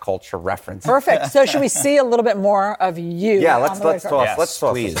pop culture references. Perfect. So should we see a little bit more of you? Yeah, let's toss. Yes, let's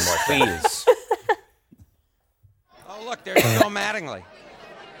toss please, some more. please. Oh, look, there's Joe Mattingly.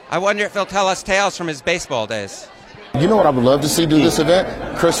 I wonder if he'll tell us tales from his baseball days. You know what I would love to see do this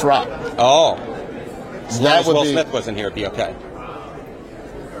event? Chris Rock. Oh. As long as would Will be- Smith wasn't here, it'd be okay.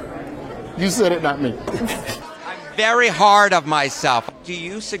 You said it, not me. Very hard of myself. Do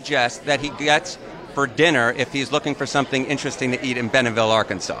you suggest that he gets for dinner if he's looking for something interesting to eat in Bentonville,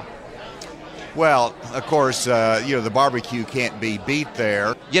 Arkansas? Well, of course, the barbecue can't be beat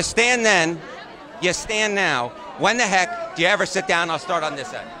there. You stand then, you stand now. When the heck do you ever sit down? I'll start on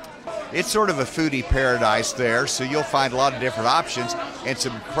this end. It's sort of a foodie paradise there, so you'll find a lot of different options and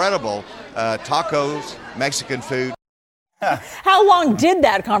some incredible tacos, Mexican food. How long did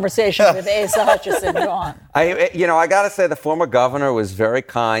that conversation with Asa Hutchinson go on? I got to say the former governor was very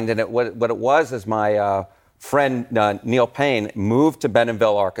kind, and what it was is my friend Neil Payne moved to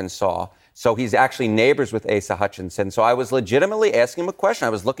Bentonville, Arkansas. So he's actually neighbors with Asa Hutchinson. So I was legitimately asking him a question. I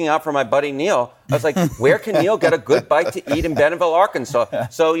was looking out for my buddy Neil. I was like, where can Neil get a good bite to eat in Bentonville, Arkansas?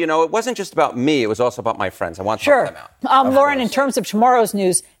 So, it wasn't just about me. It was also about my friends. I want to help them out. Lauren, in terms of tomorrow's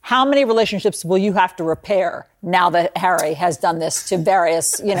news, how many relationships will you have to repair now that Harry has done this to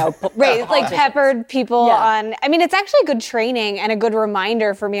various, Right, like peppered people on. I mean, it's actually good training and a good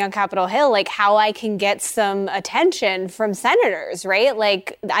reminder for me on Capitol Hill, like how I can get some attention from senators, right?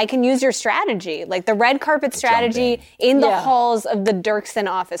 Like I can use your strategy, like the red carpet strategy in the halls of the Dirksen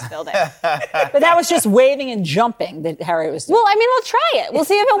office building. But that was just waving and jumping that Harry was doing. Well, I mean, we'll try it. We'll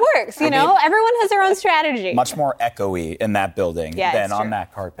see if it works. Everyone has their own strategy. Much more echoey in that building than on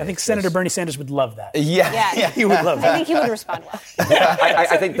that carpet. I think Senator Bernie Sanders would love that. Yeah, he would love that. I think he would respond well.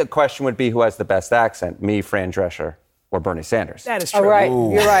 I think the question would be who has the best accent, me, Fran Drescher, or Bernie Sanders. That is true. Oh, right.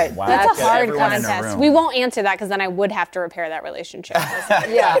 Ooh, You're right. Wow. That's a hard Everyone in the contest. room. We won't answer that because then I would have to repair that relationship.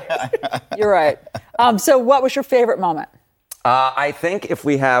 Yeah, you're right. So what was your favorite moment? I think if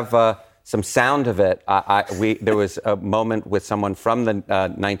we have some sound of it, there was a moment with someone from the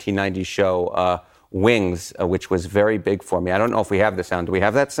 1990 show Wings, which was very big for me. I don't know if we have the sound. Do we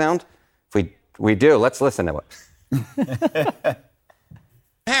have that sound? If We do. Let's listen to it.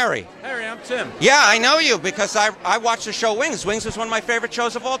 Harry, I'm Tim. Yeah, I know you because I watched the show Wings. Wings was one of my favorite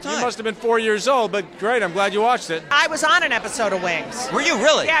shows of all time. You must have been 4 years old, but great. I'm glad you watched it. I was on an episode of Wings. Were you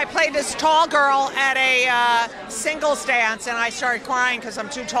really? Yeah, I played this tall girl at a singles dance, and I started crying because I'm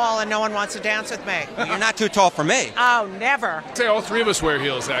too tall and no one wants to dance with me. Well, you're not too tall for me. Oh, never. I'd say all three of us wear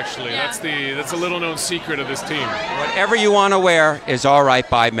heels, actually. Yeah. That's a little-known secret of this team. Whatever you want to wear is all right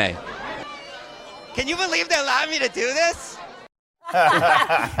by me. Can you believe they allowed me to do this?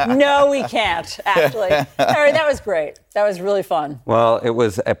 No, we can't, actually. Harry, that was great. That was really fun. Well, it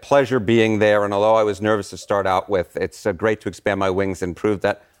was a pleasure being there, and although I was nervous to start out with, it's great to expand my wings and prove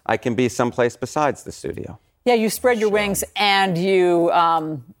that I can be someplace besides the studio. Yeah, you spread your wings, and you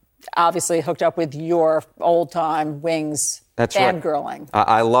obviously hooked up with your old-time Wings That's fangirling. Right.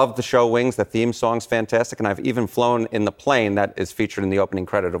 I love the show Wings. The theme song's fantastic, and I've even flown in the plane that is featured in the opening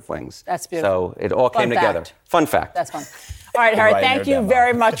credit of Wings. That's beautiful. So it all came together. Fun fact. That's fun. All right, Harry, thank you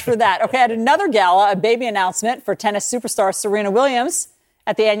very much for that. Okay, at another gala, a baby announcement for tennis superstar Serena Williams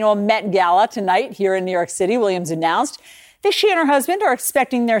at the annual Met Gala tonight here in New York City. Williams announced that she and her husband are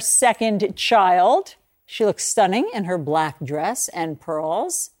expecting their second child. She looks stunning in her black dress and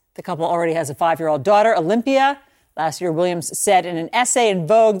pearls. The couple already has a 5-year-old daughter, Olympia. Last year, Williams said in an essay in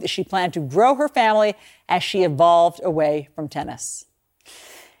Vogue that she planned to grow her family as she evolved away from tennis.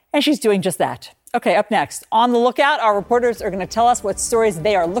 And she's doing just that. Okay, up next, on the lookout, our reporters are going to tell us what stories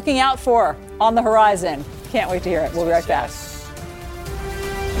they are looking out for on the horizon. Can't wait to hear it. We'll be right back.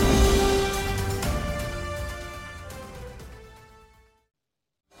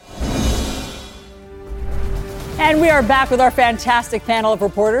 And we are back with our fantastic panel of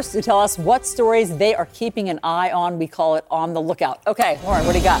reporters to tell us what stories they are keeping an eye on. We call it On the Lookout. Okay, Lauren,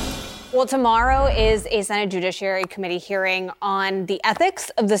 what do you got? Well, tomorrow is a Senate Judiciary Committee hearing on the ethics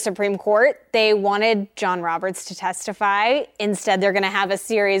of the Supreme Court. They wanted John Roberts to testify. Instead, they're going to have a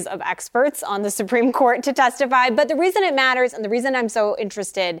series of experts on the Supreme Court to testify. But the reason it matters and the reason I'm so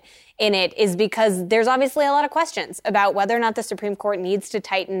interested in it is because there's obviously a lot of questions about whether or not the Supreme Court needs to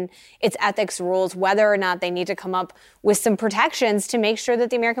tighten its ethics rules, whether or not they need to come up with some protections to make sure that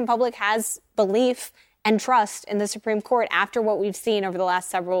the American public has belief and trust in the Supreme Court after what we've seen over the last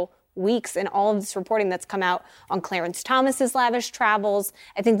several weeks and all of this reporting that's come out on Clarence Thomas's lavish travels.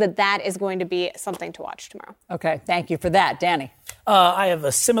 I think that is going to be something to watch tomorrow. Okay, thank you for that. Danny. I have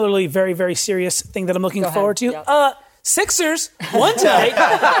a similarly very, very serious thing that I'm looking forward to. Yep. Sixers won tonight.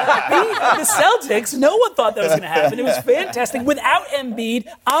 Beat the Celtics. No one thought that was going to happen. It was fantastic. Without Embiid,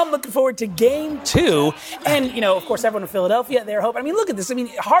 I'm looking forward to Game 2. And, of course, everyone in Philadelphia, they're hoping. I mean, look at this. I mean,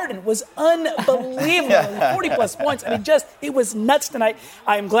 Harden was unbelievable. 40-plus points. I mean, it was nuts tonight.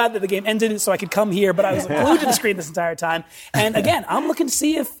 I am glad that the game ended so I could come here, but I was glued to the screen this entire time. And, again, I'm looking to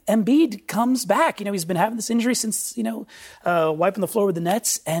see if Embiid comes back. He's been having this injury since, wiping the floor with the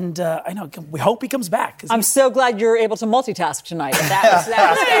Nets. And we hope he comes back. I'm so glad you're able to multitask tonight. That was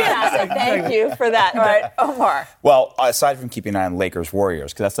fantastic. Thank you for that. All right, Omar. Well, aside from keeping an eye on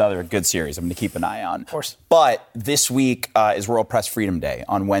Lakers-Warriors, because that's another good series I'm going to keep an eye on. Of course. But this week is World Press Freedom Day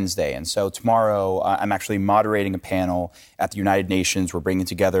on Wednesday. And so tomorrow I'm actually moderating a panel at the United Nations. We're bringing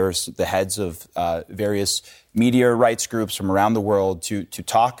together the heads of various media rights groups from around the world to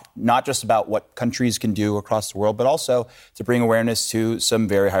talk not just about what countries can do across the world, but also to bring awareness to some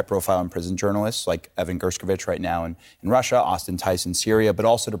very high-profile imprisoned journalists like Evan Gershkovich right now in Russia, Austin Tice in Syria, but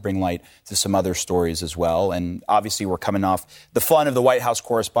also to bring light to some other stories as well. And obviously we're coming off the fun of the White House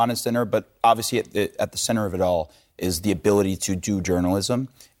Correspondents' Dinner, but obviously at the center of it all is the ability to do journalism.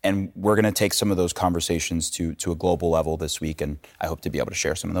 And we're going to take some of those conversations to a global level this week, and I hope to be able to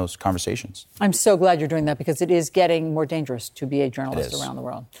share some of those conversations. I'm so glad you're doing that because it is getting more dangerous to be a journalist around the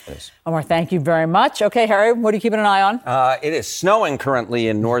world. It is. Omar, thank you very much. Okay, Harry, what are you keeping an eye on? It is snowing currently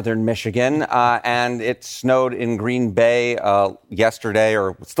in northern Michigan, and it snowed in Green Bay yesterday,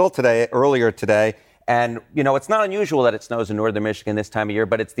 or still today, earlier today. And, it's not unusual that it snows in northern Michigan this time of year,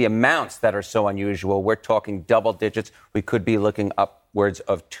 but it's the amounts that are so unusual. We're talking double digits. We could be looking upwards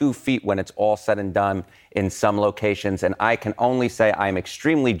of 2 feet when it's all said and done in some locations. And I can only say I'm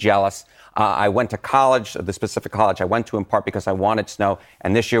extremely jealous. I went to college, the specific college I went to in part because I wanted snow.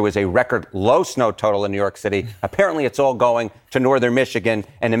 And this year was a record low snow total in New York City. Apparently it's all going to northern Michigan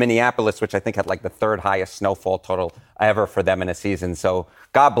and to Minneapolis, which I think had like the third highest snowfall total ever for them in a season. So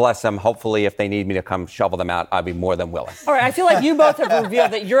God bless them. Hopefully, if they need me to come shovel them out, I'll be more than willing. All right. I feel like you both have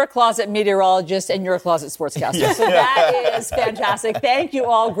revealed that you're a closet meteorologist and you're a closet sportscaster. Yeah. So that is fantastic. Thank you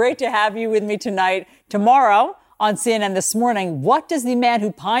all. Great to have you with me tonight. Tomorrow on CNN This Morning, what does the man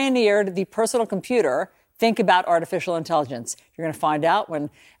who pioneered the personal computer think about artificial intelligence? You're going to find out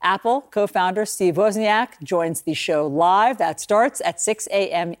when Apple co-founder Steve Wozniak joins the show live. That starts at 6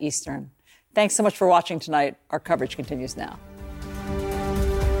 a.m. Eastern. Thanks so much for watching tonight. Our coverage continues now.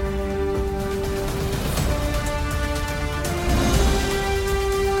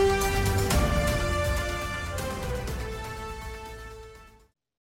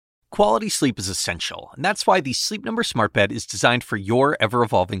 Quality sleep is essential, and that's why the Sleep Number Smart Bed is designed for your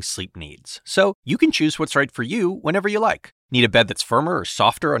ever-evolving sleep needs. So you can choose what's right for you whenever you like. Need a bed that's firmer or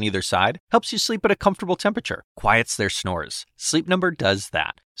softer on either side? Helps you sleep at a comfortable temperature. Quiets their snores. Sleep Number does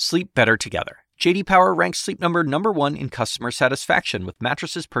that. Sleep better together. J.D. Power ranks Sleep Number #1 in customer satisfaction with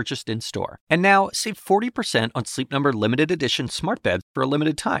mattresses purchased in-store. And now, save 40% on Sleep Number limited edition smart beds for a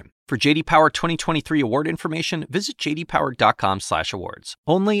limited time. For J.D. Power 2023 award information, visit jdpower.com/awards.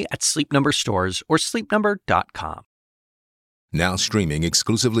 Only at Sleep Number stores or sleepnumber.com. Now streaming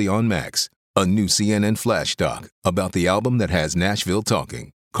exclusively on Max, a new CNN flash doc about the album that has Nashville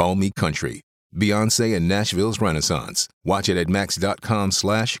talking, Call Me Country. Beyoncé and Nashville's Renaissance. Watch it at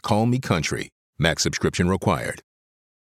max.com/callmecountry. Max subscription required.